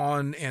are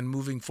on and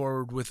moving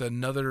forward with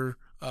another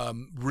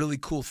really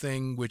cool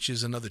thing, which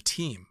is another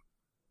team.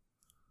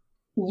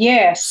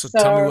 Yes. So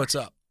tell me what's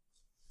up.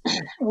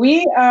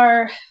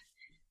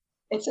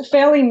 It's a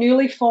fairly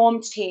newly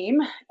formed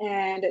team,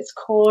 and it's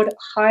called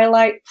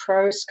Highlight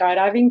Pro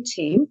Skydiving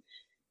Team.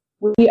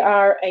 We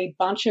are a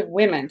bunch of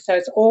women, so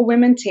it's all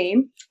women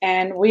team,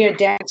 and we are a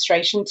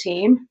demonstration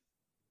team.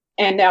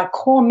 And our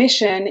core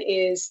mission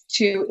is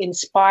to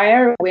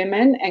inspire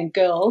women and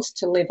girls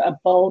to live a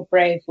bold,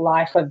 brave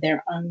life of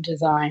their own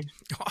design.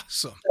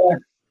 Awesome. So,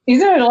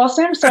 isn't it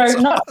awesome? So That's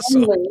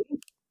awesome.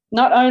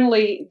 not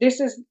only this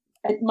is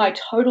my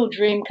total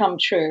dream come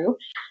true,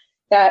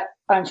 that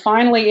I'm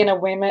finally in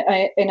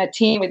a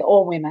team with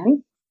all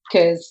women,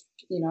 because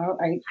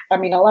I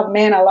love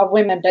men, I love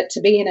women, but to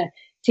be in a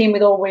team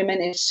with all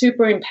women is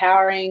super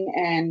empowering.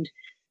 And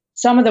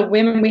some of the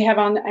women we have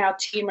on our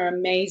team are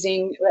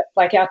amazing.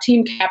 Like, our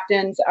team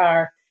captains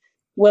are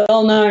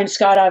well-known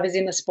skydivers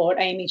in the sport.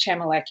 Amy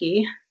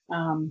Chamilecki.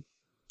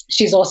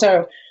 She's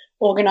also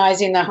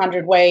organizing the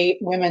 100-way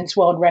women's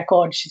world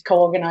record. She's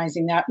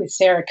co-organizing that with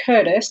Sarah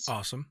Curtis.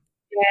 Awesome.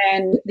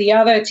 And the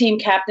other team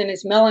captain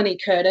is Melanie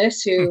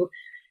Curtis, who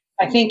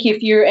I think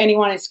if you're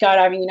anyone in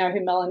skydiving, you know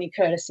who Melanie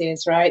Curtis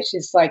is, right?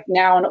 She's like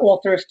now an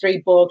author of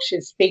 3 books.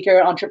 She's a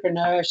speaker,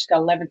 entrepreneur. She's got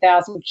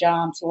 11,000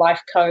 jumps, a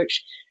life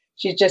coach.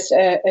 She's just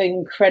an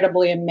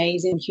incredibly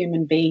amazing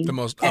human being. The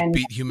most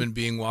upbeat human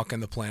being walking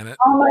the planet.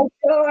 Oh, my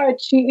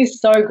God. She is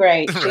so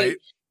great.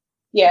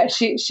 Right.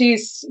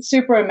 She's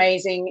super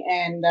amazing.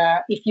 And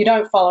if you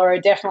don't follow her,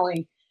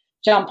 definitely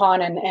jump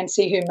on and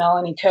see who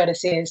Melanie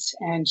Curtis is.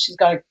 And she's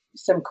got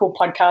some cool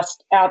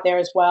podcasts out there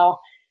as well.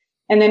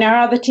 And then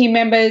our other team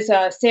members,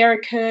 Sarah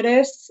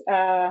Curtis,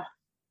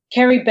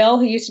 Kerry Bell,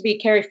 who used to be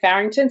Kerry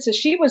Farrington. So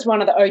she was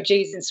one of the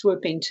OGs in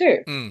swooping too.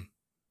 Mm.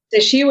 So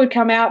she would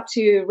come out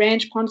to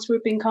range pond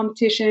swooping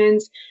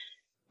competitions,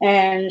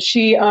 and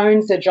she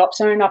owns the drop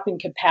zone up in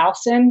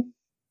Kapowson.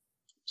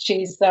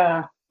 She's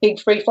a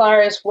big free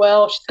flyer as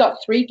well. She's got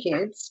 3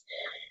 kids.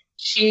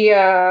 She's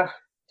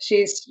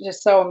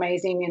just so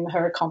amazing in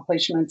her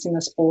accomplishments in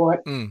the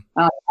sport. Mm.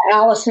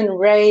 Alison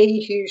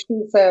Ray, she's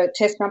a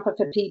test jumper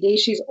for PD.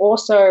 She's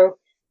also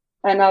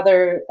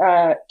another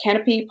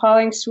canopy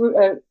piling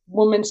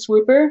woman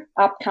swooper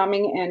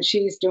upcoming, and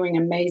she's doing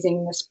amazing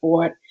in the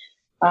sport.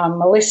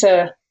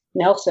 Melissa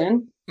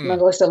Nelson,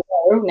 Melissa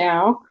Lowe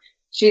now,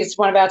 she's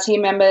one of our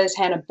team members.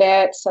 Hannah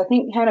Betts, I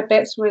think Hannah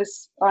Betts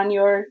was on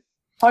your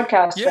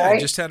podcast, yeah, right? I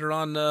just had her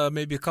on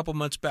maybe a couple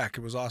months back.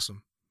 It was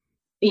awesome.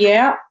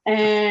 Yeah,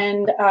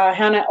 and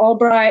Hannah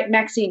Albright,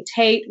 Maxine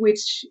Tate,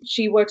 which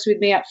she works with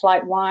me at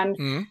Flight One,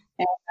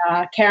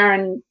 and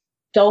Karen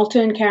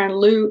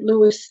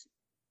Lewis.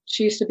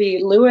 She used to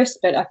be Lewis,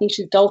 but I think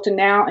she's Dalton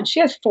now, and she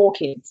has 4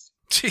 kids.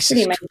 Jesus.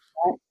 Pretty amazing,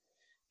 right?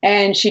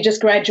 And she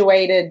just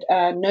graduated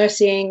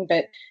nursing,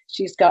 but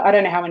she's got, I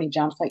don't know how many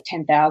jumps, like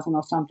 10,000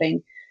 or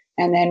something.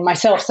 And then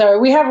myself. So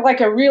we have like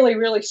a really,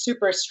 really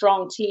super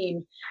strong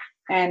team.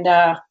 And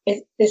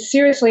it's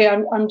seriously,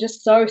 I'm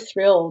just so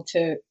thrilled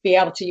to be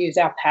able to use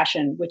our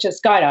passion, which is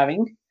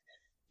skydiving,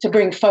 to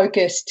bring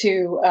focus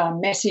to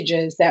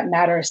messages that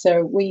matter.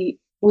 So we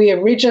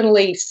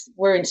originally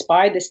were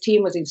inspired, this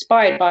team was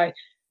inspired by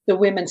the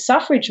women's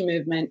suffrage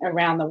movement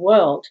around the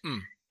world.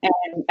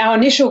 And our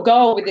initial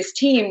goal with this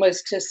team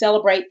was to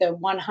celebrate the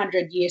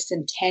 100-year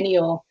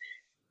centennial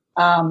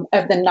of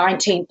the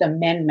 19th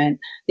Amendment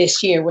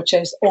this year, which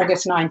is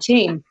August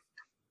 19.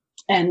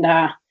 And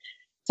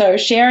so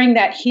sharing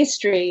that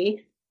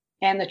history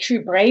and the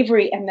true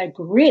bravery and the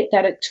grit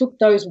that it took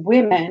those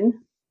women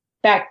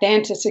back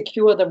then to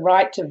secure the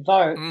right to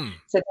vote.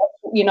 So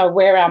that's,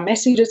 where our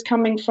message is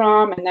coming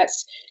from, and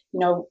that's,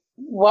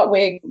 what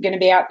we're going to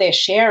be out there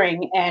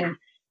sharing. And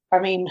I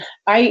mean,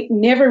 I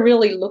never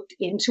really looked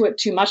into it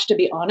too much, to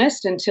be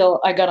honest, until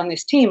I got on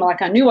this team.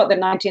 Like, I knew what the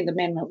 19th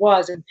Amendment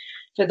was. And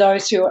for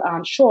those who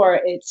aren't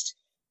sure,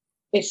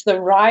 it's the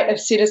right of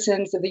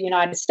citizens of the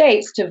United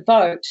States to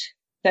vote.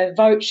 The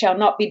vote shall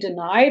not be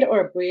denied or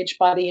abridged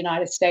by the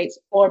United States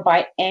or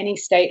by any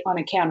state on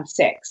account of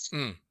sex.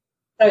 So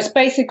it's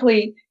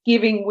basically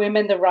giving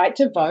women the right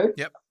to vote.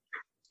 Yep.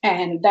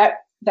 And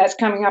that's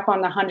coming up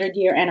on the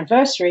 100-year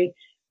anniversary.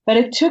 But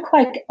it took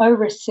like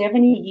over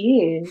 70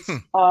 years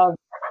of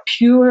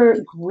pure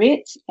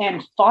grit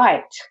and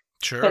fight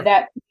for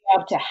that to be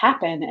able to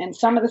happen. And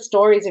some of the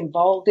stories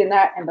involved in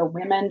that, and the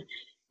women,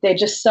 they're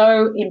just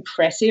so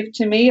impressive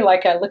to me.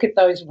 Like, I look at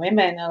those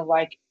women and I'm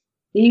like,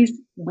 these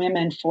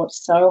women fought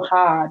so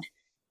hard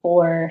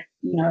for,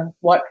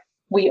 what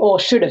we all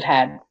should have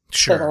had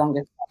for the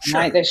longest time.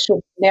 Right? There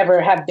should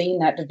never have been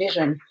that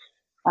division.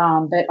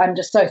 But I'm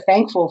just so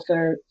thankful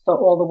for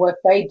all the work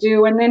they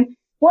do. And then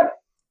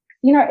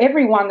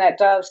everyone that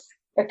does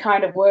a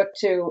kind of work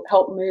to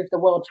help move the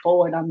world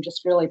forward, I'm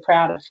just really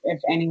proud of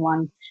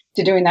anyone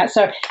to doing that.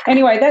 So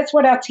anyway, that's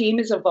what our team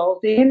has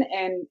evolved in,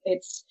 and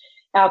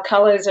our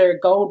colors are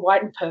gold,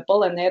 white, and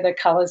purple, and they're the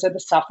colors of the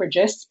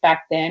suffragists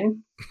back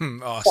then.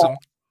 Awesome.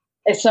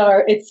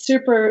 So it's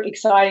super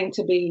exciting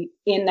to be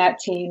in that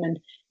team. And,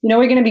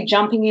 we're going to be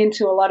jumping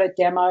into a lot of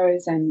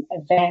demos and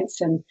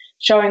events and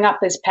showing up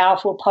as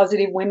powerful,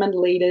 positive women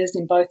leaders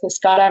in both the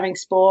skydiving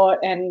sport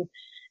and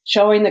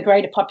showing the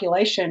greater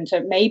population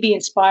to maybe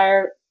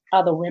inspire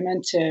other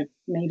women to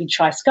maybe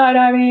try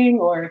skydiving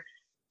or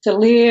to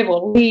live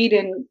or lead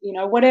in,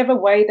 whatever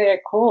way they're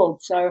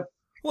called. So,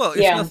 well,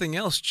 if nothing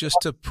else, just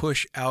to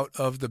push out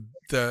of the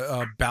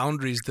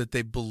boundaries that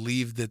they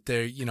believe that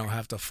they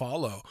have to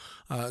follow,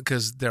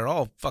 because they're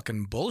all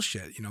fucking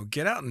bullshit.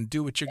 Get out and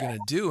do what you're going to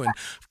do, and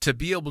to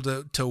be able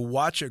to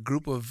watch a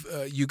group of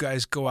you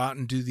guys go out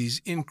and do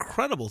these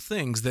incredible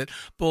things that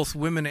both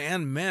women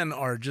and men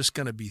are just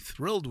going to be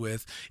thrilled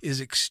with is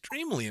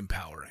extremely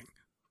empowering.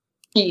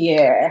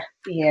 Yeah,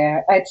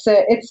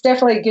 it's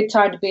definitely a good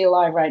time to be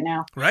alive right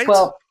now. Right.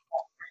 Well,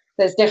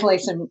 there's definitely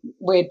some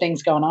weird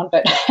things going on,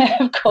 but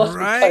of course.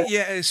 Right.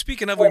 Yeah.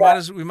 Speaking of, we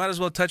might as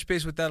well touch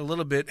base with that a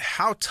little bit.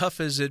 How tough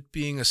is it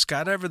being a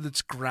skydiver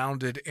that's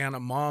grounded and a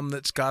mom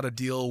that's got to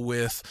deal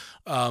with,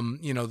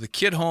 the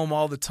kid home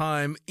all the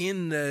time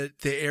in the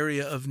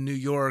area of New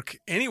York,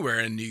 anywhere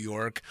in New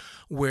York,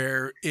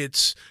 where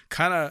it's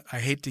kind of, I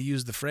hate to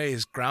use the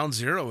phrase, ground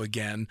zero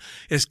again.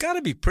 It's got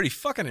to be pretty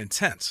fucking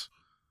intense.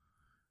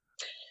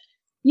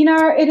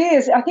 It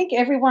is. I think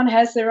everyone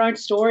has their own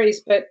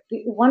stories, but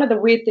one of the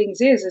weird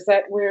things is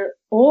that we're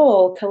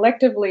all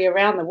collectively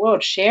around the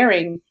world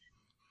sharing,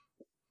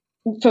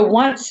 for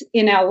once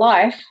in our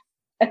life,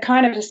 a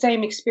kind of the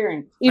same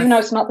experience, even though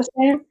it's not the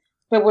same,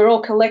 but we're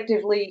all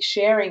collectively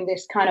sharing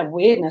this kind of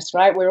weirdness,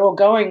 right? We're all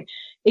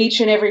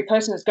each and every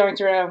person is going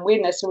through our own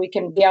weirdness, so we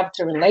can be able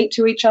to relate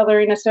to each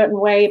other in a certain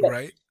way.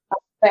 But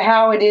for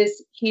how it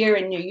is here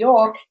in New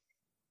York,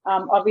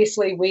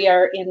 obviously we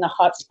are in the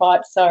hot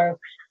spot, so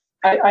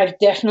I've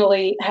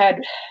definitely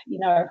had,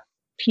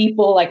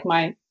 people like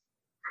my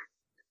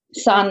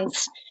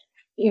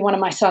one of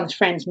my son's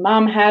friends'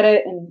 mom had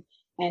it,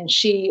 and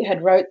she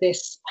had wrote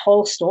this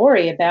whole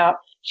story about,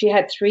 she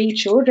had 3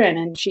 children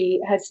and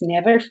she has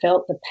never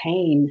felt the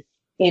pain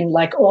in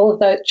like all of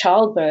the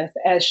childbirth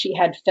as she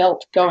had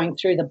felt going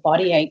through the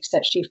body aches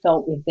that she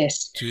felt with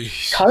this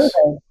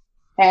COVID.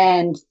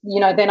 And,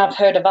 then I've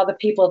heard of other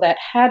people that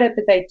had it,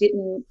 but they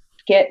didn't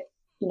get,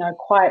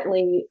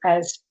 quietly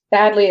as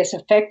badly as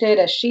affected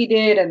as she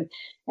did,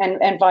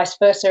 and vice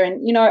versa.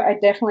 And,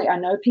 I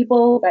know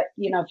people that,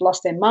 have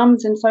lost their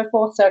mums and so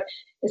forth. So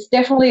it's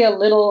definitely a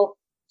little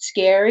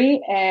scary.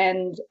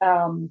 And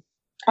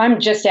I'm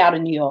just out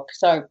in New York.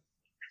 So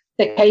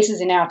the cases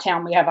in our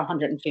town, we have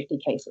 150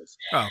 cases.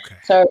 Oh, okay.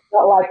 So it's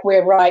not like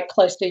we're right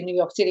close to New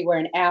York City. We're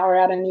an hour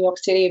out of New York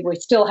City. We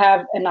still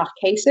have enough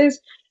cases.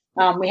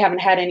 We haven't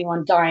had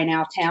anyone die in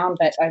our town,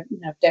 but I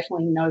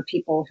definitely know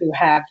people who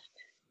have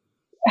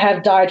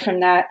died from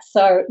that.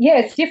 So yeah,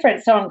 it's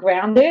different. So I'm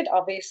grounded,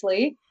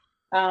 obviously,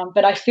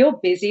 but I feel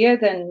busier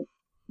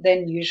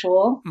than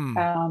usual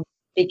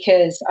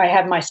because I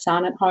have my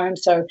son at home.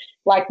 So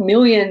like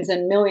millions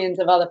and millions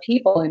of other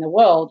people in the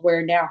world,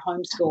 we're now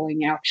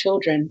homeschooling our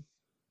children.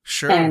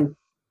 Sure. And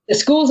the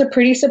schools are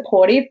pretty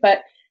supportive,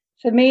 but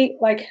for me,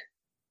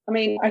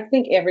 I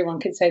think everyone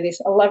could say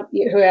this. I love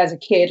who has a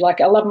kid.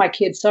 I love my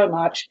kid so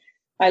much.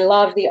 I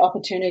love the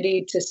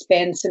opportunity to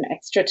spend some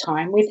extra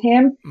time with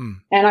him.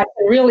 And I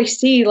can really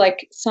see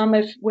some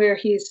of where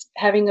he's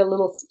having a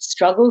little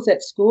struggles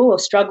at school or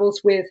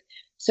struggles with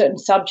certain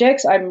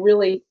subjects, I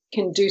really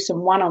can do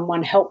some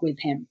one-on-one help with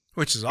him.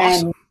 Which is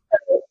awesome.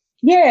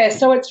 And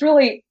so it's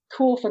really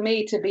cool for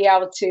me to be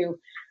able to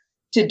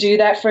do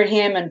that for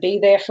him and be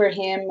there for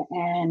him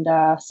and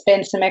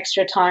spend some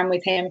extra time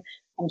with him.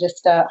 I'm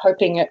just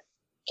hoping it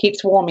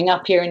keeps warming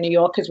up here in New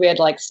York because we had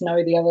like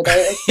snow the other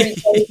day. It was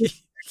pretty crazy.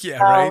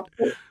 Yeah, right.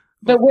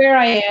 But where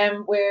I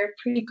am, we're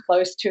pretty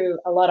close to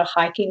a lot of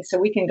hiking, so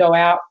we can go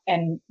out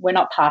and we're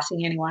not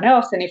passing anyone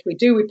else. And if we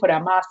do, we put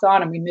our masks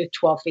on and we move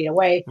 12 feet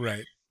away.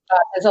 Right.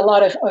 There's a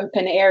lot of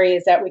open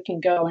areas that we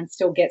can go and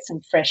still get some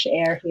fresh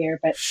air here.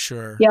 But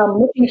sure. Yeah, I'm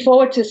looking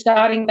forward to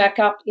starting back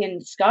up in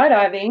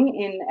skydiving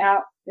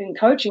in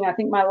coaching. I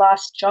think my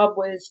last job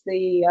was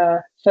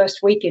the first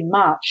week in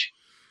March.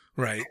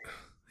 Right.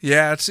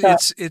 Yeah,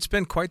 it's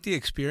been quite the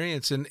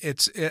experience, and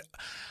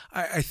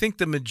I think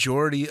the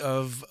majority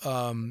of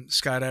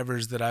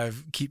skydivers that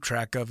I've keep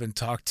track of and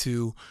talked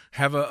to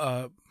have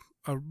a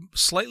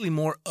slightly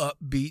more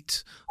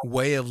upbeat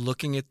way of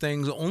looking at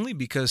things, only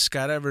because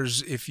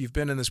skydivers, if you've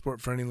been in the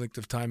sport for any length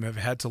of time, have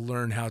had to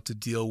learn how to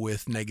deal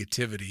with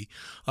negativity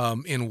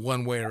in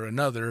one way or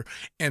another,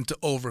 and to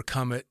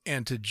overcome it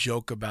and to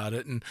joke about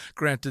it. And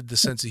granted, the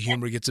sense of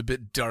humor gets a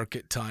bit dark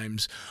at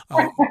times,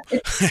 but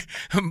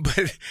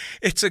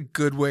it's a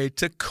good way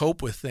to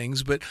cope with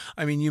things. But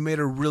I mean, you made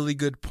a really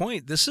good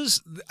point.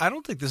 I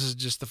don't think this is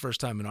just the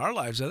first time in our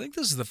lives. I think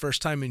this is the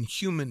first time in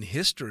human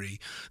history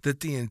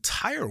that the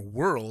entire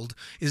world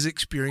is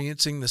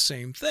experiencing the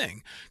same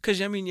thing.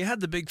 Because, I mean, you had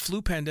the big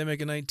flu pandemic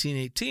in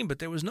 1918, but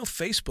there was no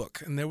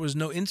Facebook and there was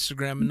no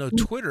Instagram and no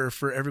Twitter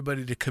for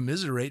everybody to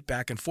commiserate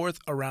back and forth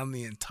around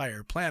the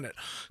entire planet.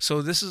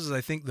 So this is,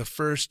 I think, the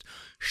first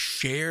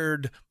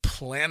shared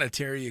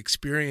planetary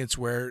experience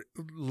where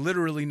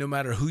literally no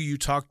matter who you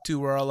talk to,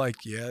 we're all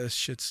like, yeah, this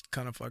shit's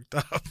kind of fucked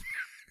up.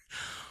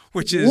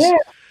 Which is,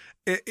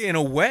 in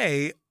a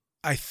way,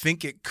 I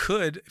think it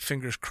could,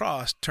 fingers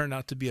crossed, turn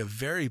out to be a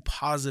very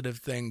positive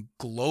thing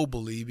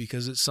globally,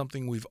 because it's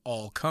something we've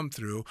all come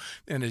through.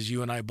 And as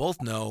you and I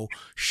both know,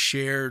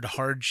 shared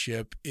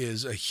hardship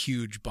is a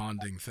huge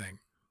bonding thing.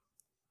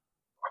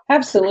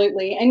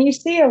 Absolutely. And you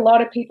see a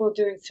lot of people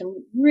doing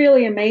some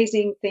really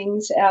amazing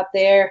things out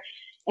there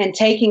and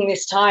taking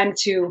this time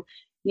to,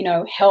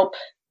 help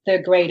the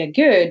greater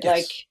good. Yes.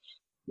 Like,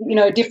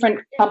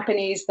 different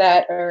companies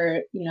that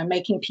are,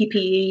 making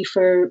PPE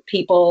for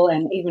people,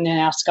 and even in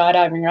our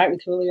skydiving, right,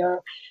 with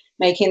Julio,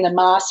 making the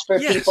masks for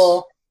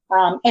people.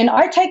 And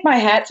I take my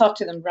hats off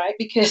to them, right,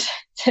 because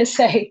to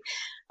say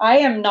I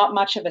am not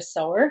much of a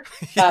sewer.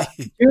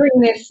 During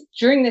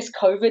this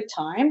COVID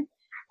time,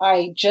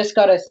 I just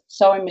got a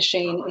sewing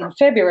machine in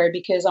February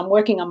because I'm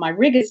working on my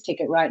rigger's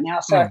ticket right now.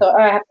 So I thought,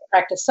 I have to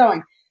practice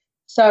sewing.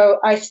 So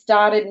I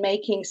started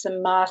making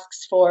some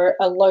masks for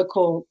a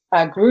local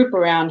group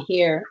around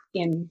here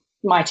in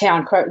my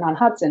town,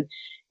 Croton-on-Hudson.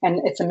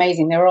 And it's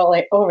amazing. They're all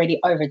already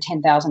over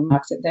 10,000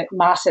 masks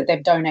that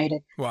they've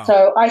donated. Wow.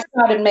 So I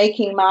started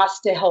making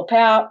masks to help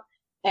out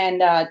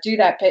and do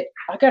that. But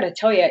I got to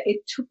tell you,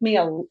 it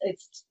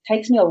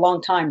takes me a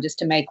long time just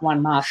to make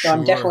one mask. So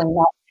I'm definitely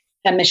not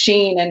a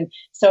machine. And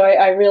so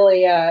I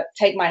really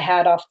take my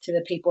hat off to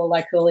the people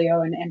like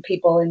Julio and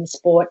people in the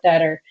sport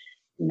that are,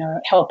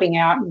 helping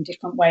out in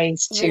different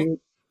ways to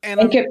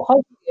make it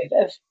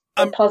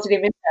positive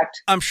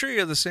impact. I'm sure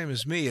you're the same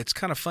as me. It's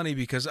kind of funny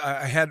because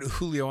I had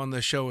Julio on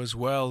the show as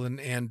well, and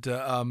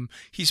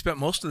he spent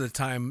most of the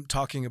time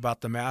talking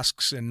about the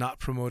masks and not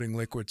promoting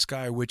Liquid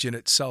Sky, which in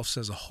itself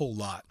says a whole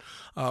lot.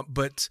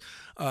 But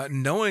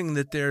knowing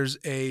that there's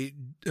a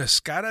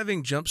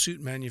skydiving jumpsuit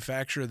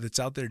manufacturer that's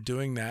out there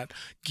doing that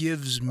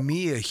gives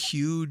me a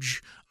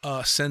huge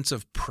sense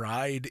of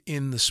pride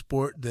in the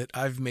sport that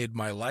I've made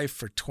my life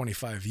for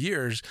 25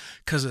 years,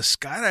 because a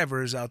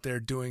skydiver is out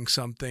there doing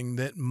something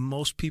that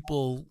most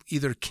people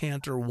either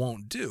can't or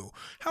won't do.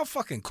 How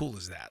fucking cool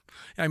is that?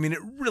 I mean,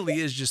 it really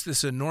is just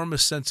this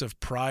enormous sense of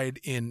pride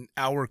in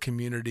our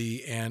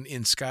community and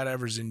in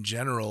skydivers in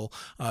general,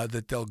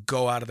 that they'll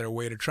go out of their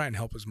way to try and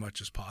help as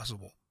much as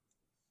possible.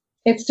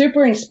 It's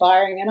super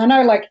inspiring. And I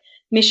know like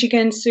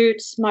Michigan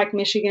Suits, Mike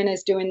Michigan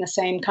is doing the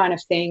same kind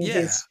of thing.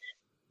 Yeah.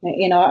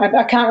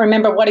 I can't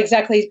remember what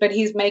exactly, but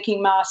he's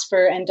making masks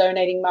and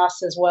donating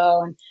masks as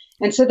well.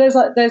 And so there's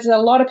a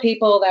lot of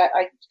people that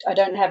I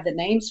don't have the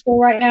names for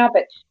right now,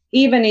 but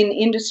even in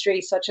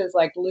industry such as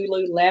like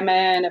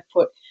Lululemon, have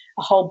put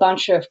a whole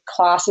bunch of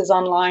classes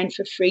online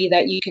for free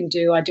that you can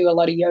do. I do a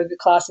lot of yoga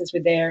classes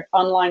with their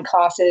online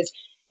classes,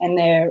 and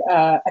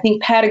I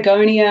think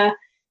Patagonia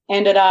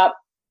ended up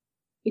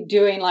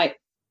doing like,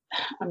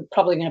 I'm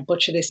probably going to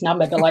butcher this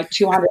number, but like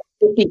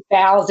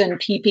 250,000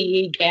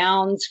 PPE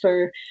gowns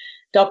for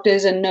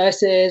doctors and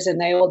nurses, and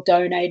they all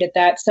donated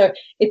that. So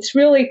it's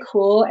really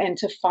cool, and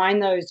to find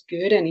those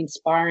good and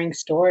inspiring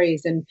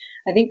stories. And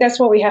I think that's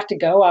what we have to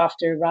go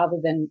after, rather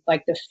than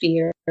like the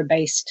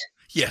fear-based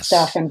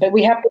stuff. But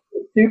we have to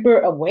be super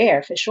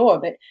aware for sure.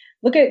 But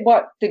look at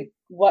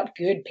what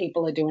good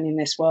people are doing in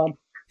this world.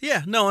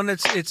 Yeah, no, and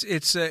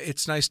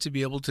it's nice to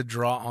be able to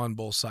draw on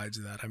both sides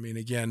of that. I mean,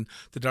 again,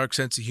 the dark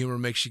sense of humor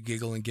makes you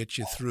giggle and gets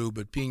you through,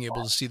 but being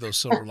able to see those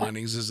silver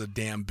linings is a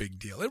damn big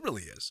deal. It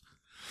really is.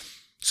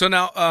 So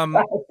now,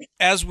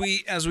 as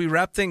we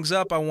wrap things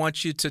up, I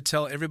want you to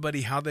tell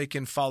everybody how they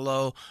can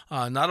follow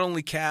not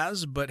only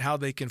Kaz, but how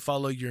they can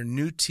follow your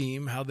new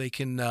team, how they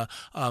can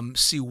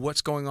see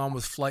what's going on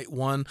with Flight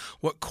 1,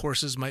 what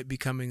courses might be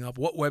coming up,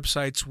 what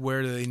websites,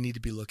 where do they need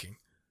to be looking?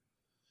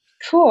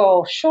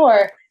 Cool,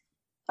 sure.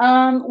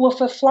 Well,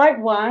 for Flight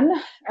 1,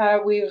 I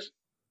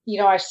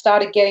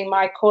started getting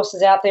my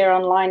courses out there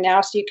online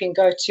now, so you can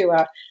go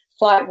to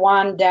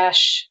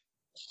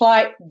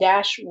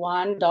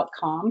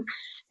flight-1.com,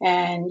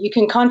 and you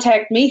can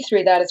contact me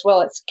through that as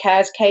well. It's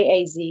Kaz,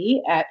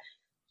 K-A-Z, at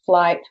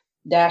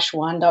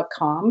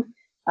flight-1.com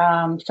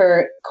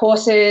for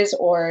courses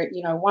or,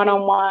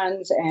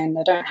 one-on-ones, and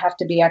they don't have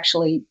to be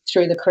actually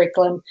through the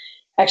curriculum.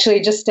 Actually,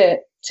 just to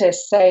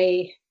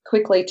say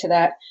quickly to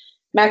that,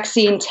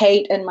 Maxine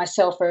Tate and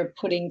myself are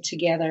putting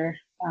together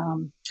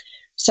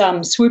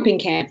some swooping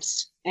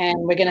camps, and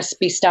we're going to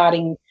be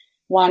starting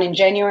one in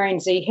January in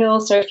Z Hill.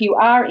 So if you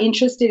are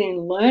interested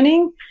in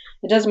learning,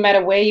 it doesn't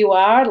matter where you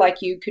are,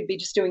 like you could be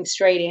just doing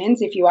straight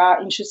ends. If you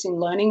are interested in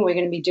learning, we're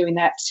going to be doing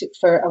that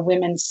for a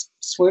women's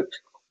swoop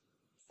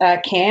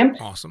camp.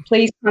 Awesome.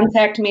 Please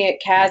contact me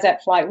at Kaz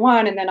at Flight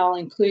 1, and then I'll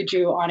include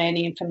you on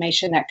any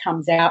information that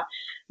comes out.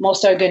 I'm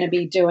also going to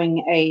be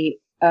doing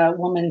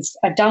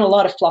I've done a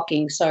lot of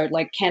flocking, so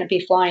like canopy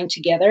flying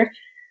together.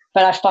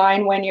 But I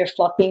find when you're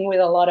flocking with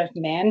a lot of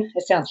men,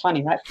 it sounds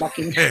funny, right?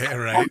 Flocking. Yeah,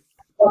 right.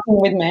 Flocking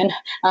with men.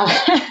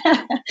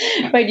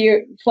 But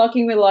you're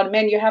flocking with a lot of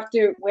men, you have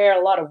to wear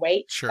a lot of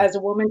weight as a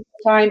woman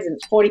sometimes, and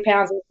it's 40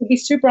 pounds. It can be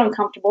super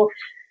uncomfortable.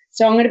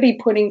 So I'm going to be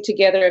putting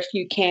together a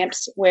few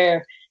camps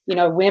where,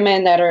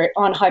 women that are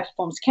on high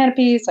performance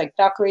canopies, like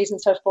Valkyries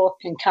and so forth,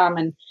 can come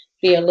and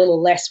be a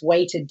little less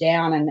weighted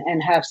down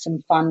and have some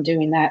fun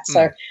doing that.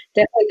 So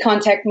definitely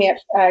contact me at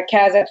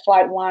Kaz at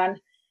Flight 1.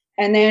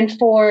 And then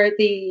for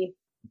the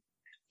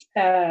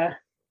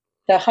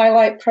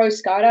Highlight Pro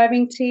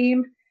Skydiving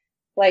Team,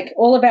 like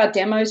all of our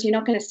demos, you're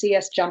not going to see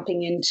us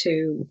jumping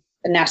into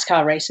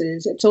NASCAR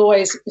races. It's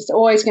always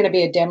going to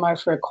be a demo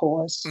for a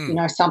cause,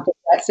 something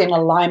that's in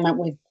alignment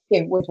with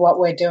what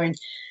we're doing.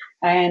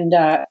 And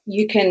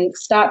you can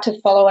start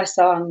to follow us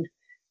on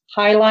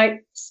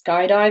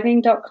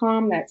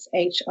highlightskydiving.com. That's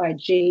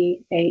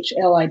HIGHLIGHT,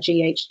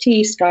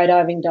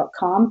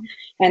 skydiving.com.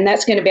 And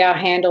that's going to be our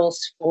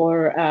handles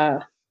for,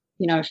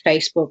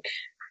 Facebook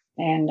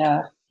and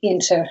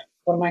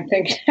what am I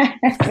thinking?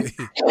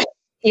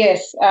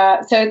 Yes.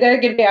 So they're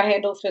going to be our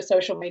handles for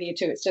social media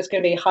too. It's just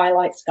going to be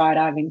Highlight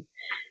Skydiving.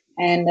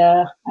 And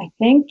I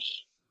think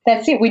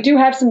that's it. We do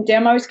have some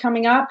demos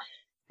coming up.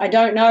 I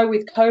don't know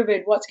with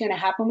COVID what's going to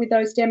happen with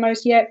those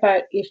demos yet,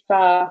 but if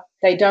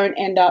they don't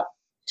end up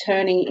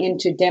turning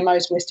into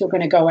demos, we're still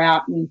going to go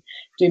out and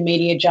do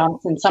media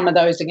jumps, and some of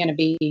those are going to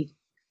be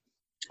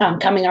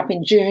coming up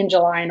in June,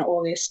 July, and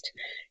August.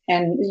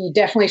 And you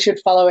definitely should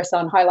follow us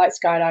on Highlight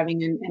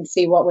Skydiving and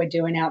see what we're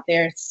doing out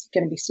there. It's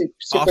going to be super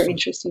awesome.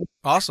 Interesting.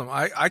 Awesome.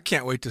 I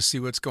can't wait to see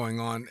what's going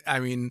on.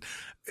 I mean,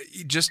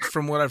 just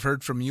from what I've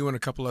heard from you and a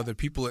couple other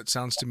people, it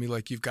sounds to me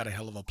like you've got a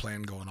hell of a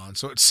plan going on.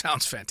 So it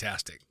sounds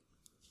fantastic.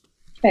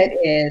 It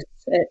is.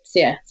 It's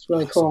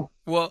really awesome. Cool.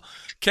 Well,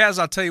 Kaz,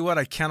 I'll tell you what,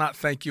 I cannot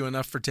thank you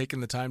enough for taking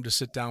the time to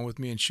sit down with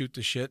me and shoot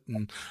the shit.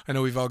 And I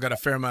know we've all got a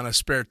fair amount of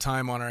spare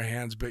time on our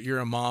hands, but you're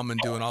a mom and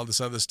doing all this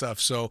other stuff.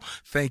 So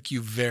thank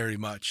you very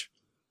much.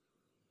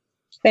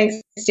 Thanks,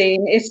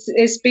 Dean.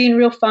 It's been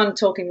real fun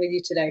talking with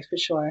you today, for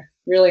sure.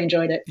 Really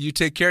enjoyed it. You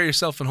take care of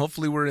yourself, and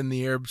hopefully we're in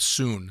the air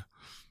soon.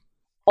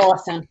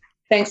 Awesome.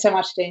 Thanks so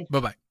much, Dean.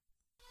 Bye-bye.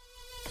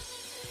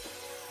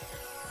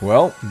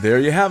 Well, there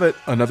you have it.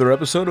 Another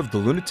episode of the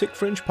Lunatic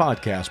Fringe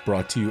podcast,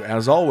 brought to you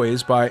as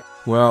always by,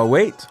 well,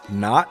 wait,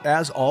 not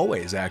as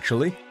always,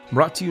 actually.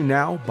 Brought to you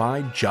now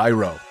by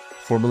Gyro.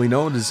 Formerly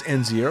known as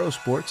NZ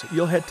Aerosports,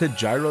 you'll head to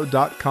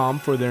gyro.com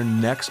for their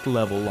next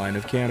level line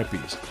of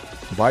canopies.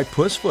 By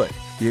Pussfoot,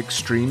 the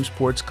Extreme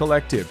Sports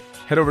Collective.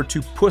 Head over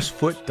to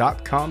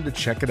pussfoot.com to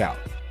check it out.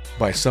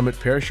 By Summit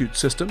Parachute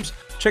Systems,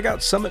 check out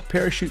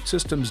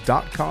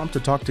summitparachutesystems.com to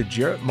talk to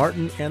Jarrett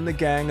Martin and the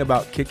gang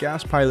about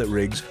kick-ass pilot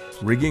rigs,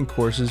 rigging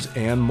courses,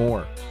 and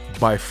more.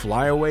 By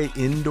Flyaway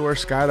Indoor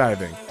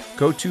Skydiving,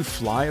 go to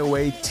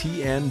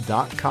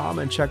flyawaytn.com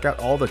and check out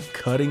all the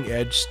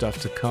cutting-edge stuff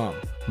to come.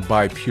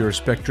 By Pure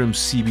Spectrum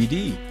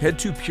CBD, head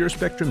to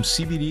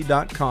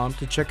purespectrumcbd.com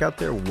to check out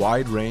their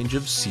wide range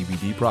of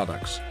CBD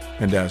products.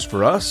 And as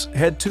for us,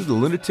 head to the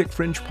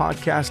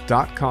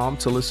lunaticfringepodcast.com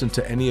to listen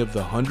to any of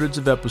the hundreds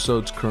of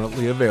episodes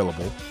currently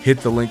available, hit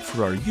the link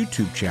for our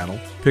YouTube channel,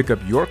 pick up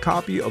your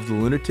copy of the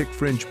Lunatic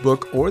Fringe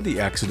book or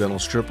The Accidental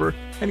Stripper,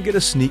 and get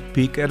a sneak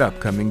peek at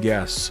upcoming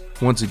guests.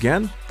 Once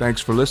again,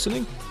 thanks for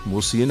listening.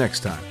 We'll see you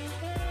next time.